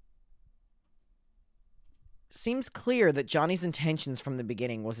 Seems clear that Johnny's intentions from the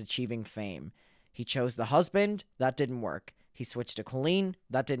beginning was achieving fame. He chose the husband, that didn't work. He switched to Colleen,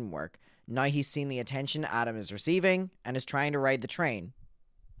 that didn't work. Now he's seen the attention Adam is receiving and is trying to ride the train.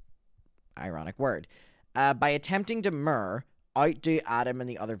 Ironic word. By attempting to outdo Adam and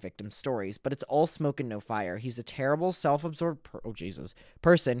the other victims' stories, but it's all smoke and no fire. He's a terrible, self-absorbed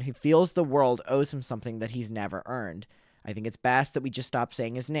person who feels the world owes him something that he's never earned. I think it's best that we just stop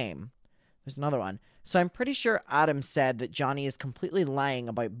saying his name. There's another one. So I'm pretty sure Adam said that Johnny is completely lying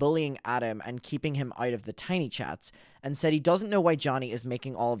about bullying Adam and keeping him out of the tiny chats, and said he doesn't know why Johnny is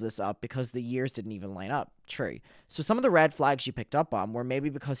making all of this up because the years didn't even line up. True. So some of the red flags you picked up on were maybe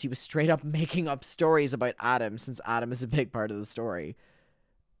because he was straight up making up stories about Adam, since Adam is a big part of the story.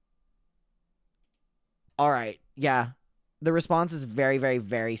 Alright, yeah. The response is very, very,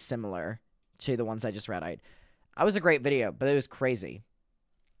 very similar to the ones I just read out. That was a great video, but it was crazy.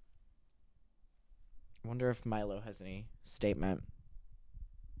 I wonder if Milo has any statement.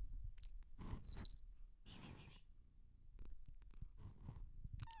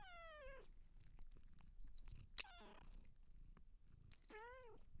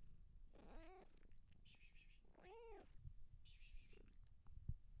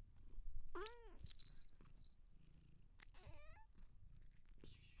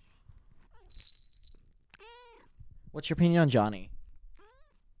 What's your opinion on Johnny?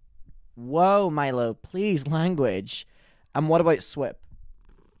 Whoa, Milo, please, language. What about Swip?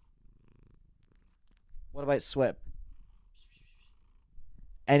 What about Swip?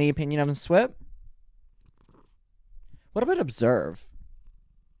 Any opinion on Swip? What about Observe?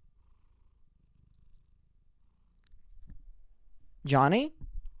 Johnny?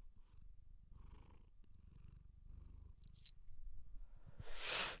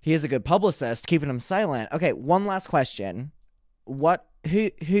 He is a good publicist, keeping him silent. Okay, one last question.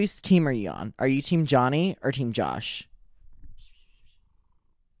 Whose team are you on? Are you Team Johnny or Team Josh?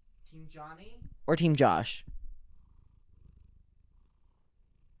 Team Johnny or Team Josh?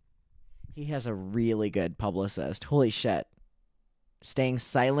 He has a really good publicist. Holy shit. Staying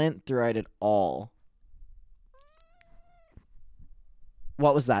silent throughout it all.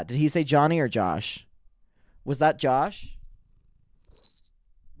 What was that? Did he say Johnny or Josh? Was that Josh?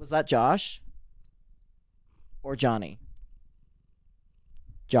 Was that Josh? Or Johnny?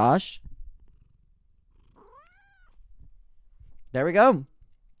 Josh? There we go.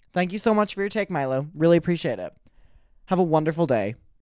 Thank you so much for your take, Milo. Really appreciate it. Have a wonderful day.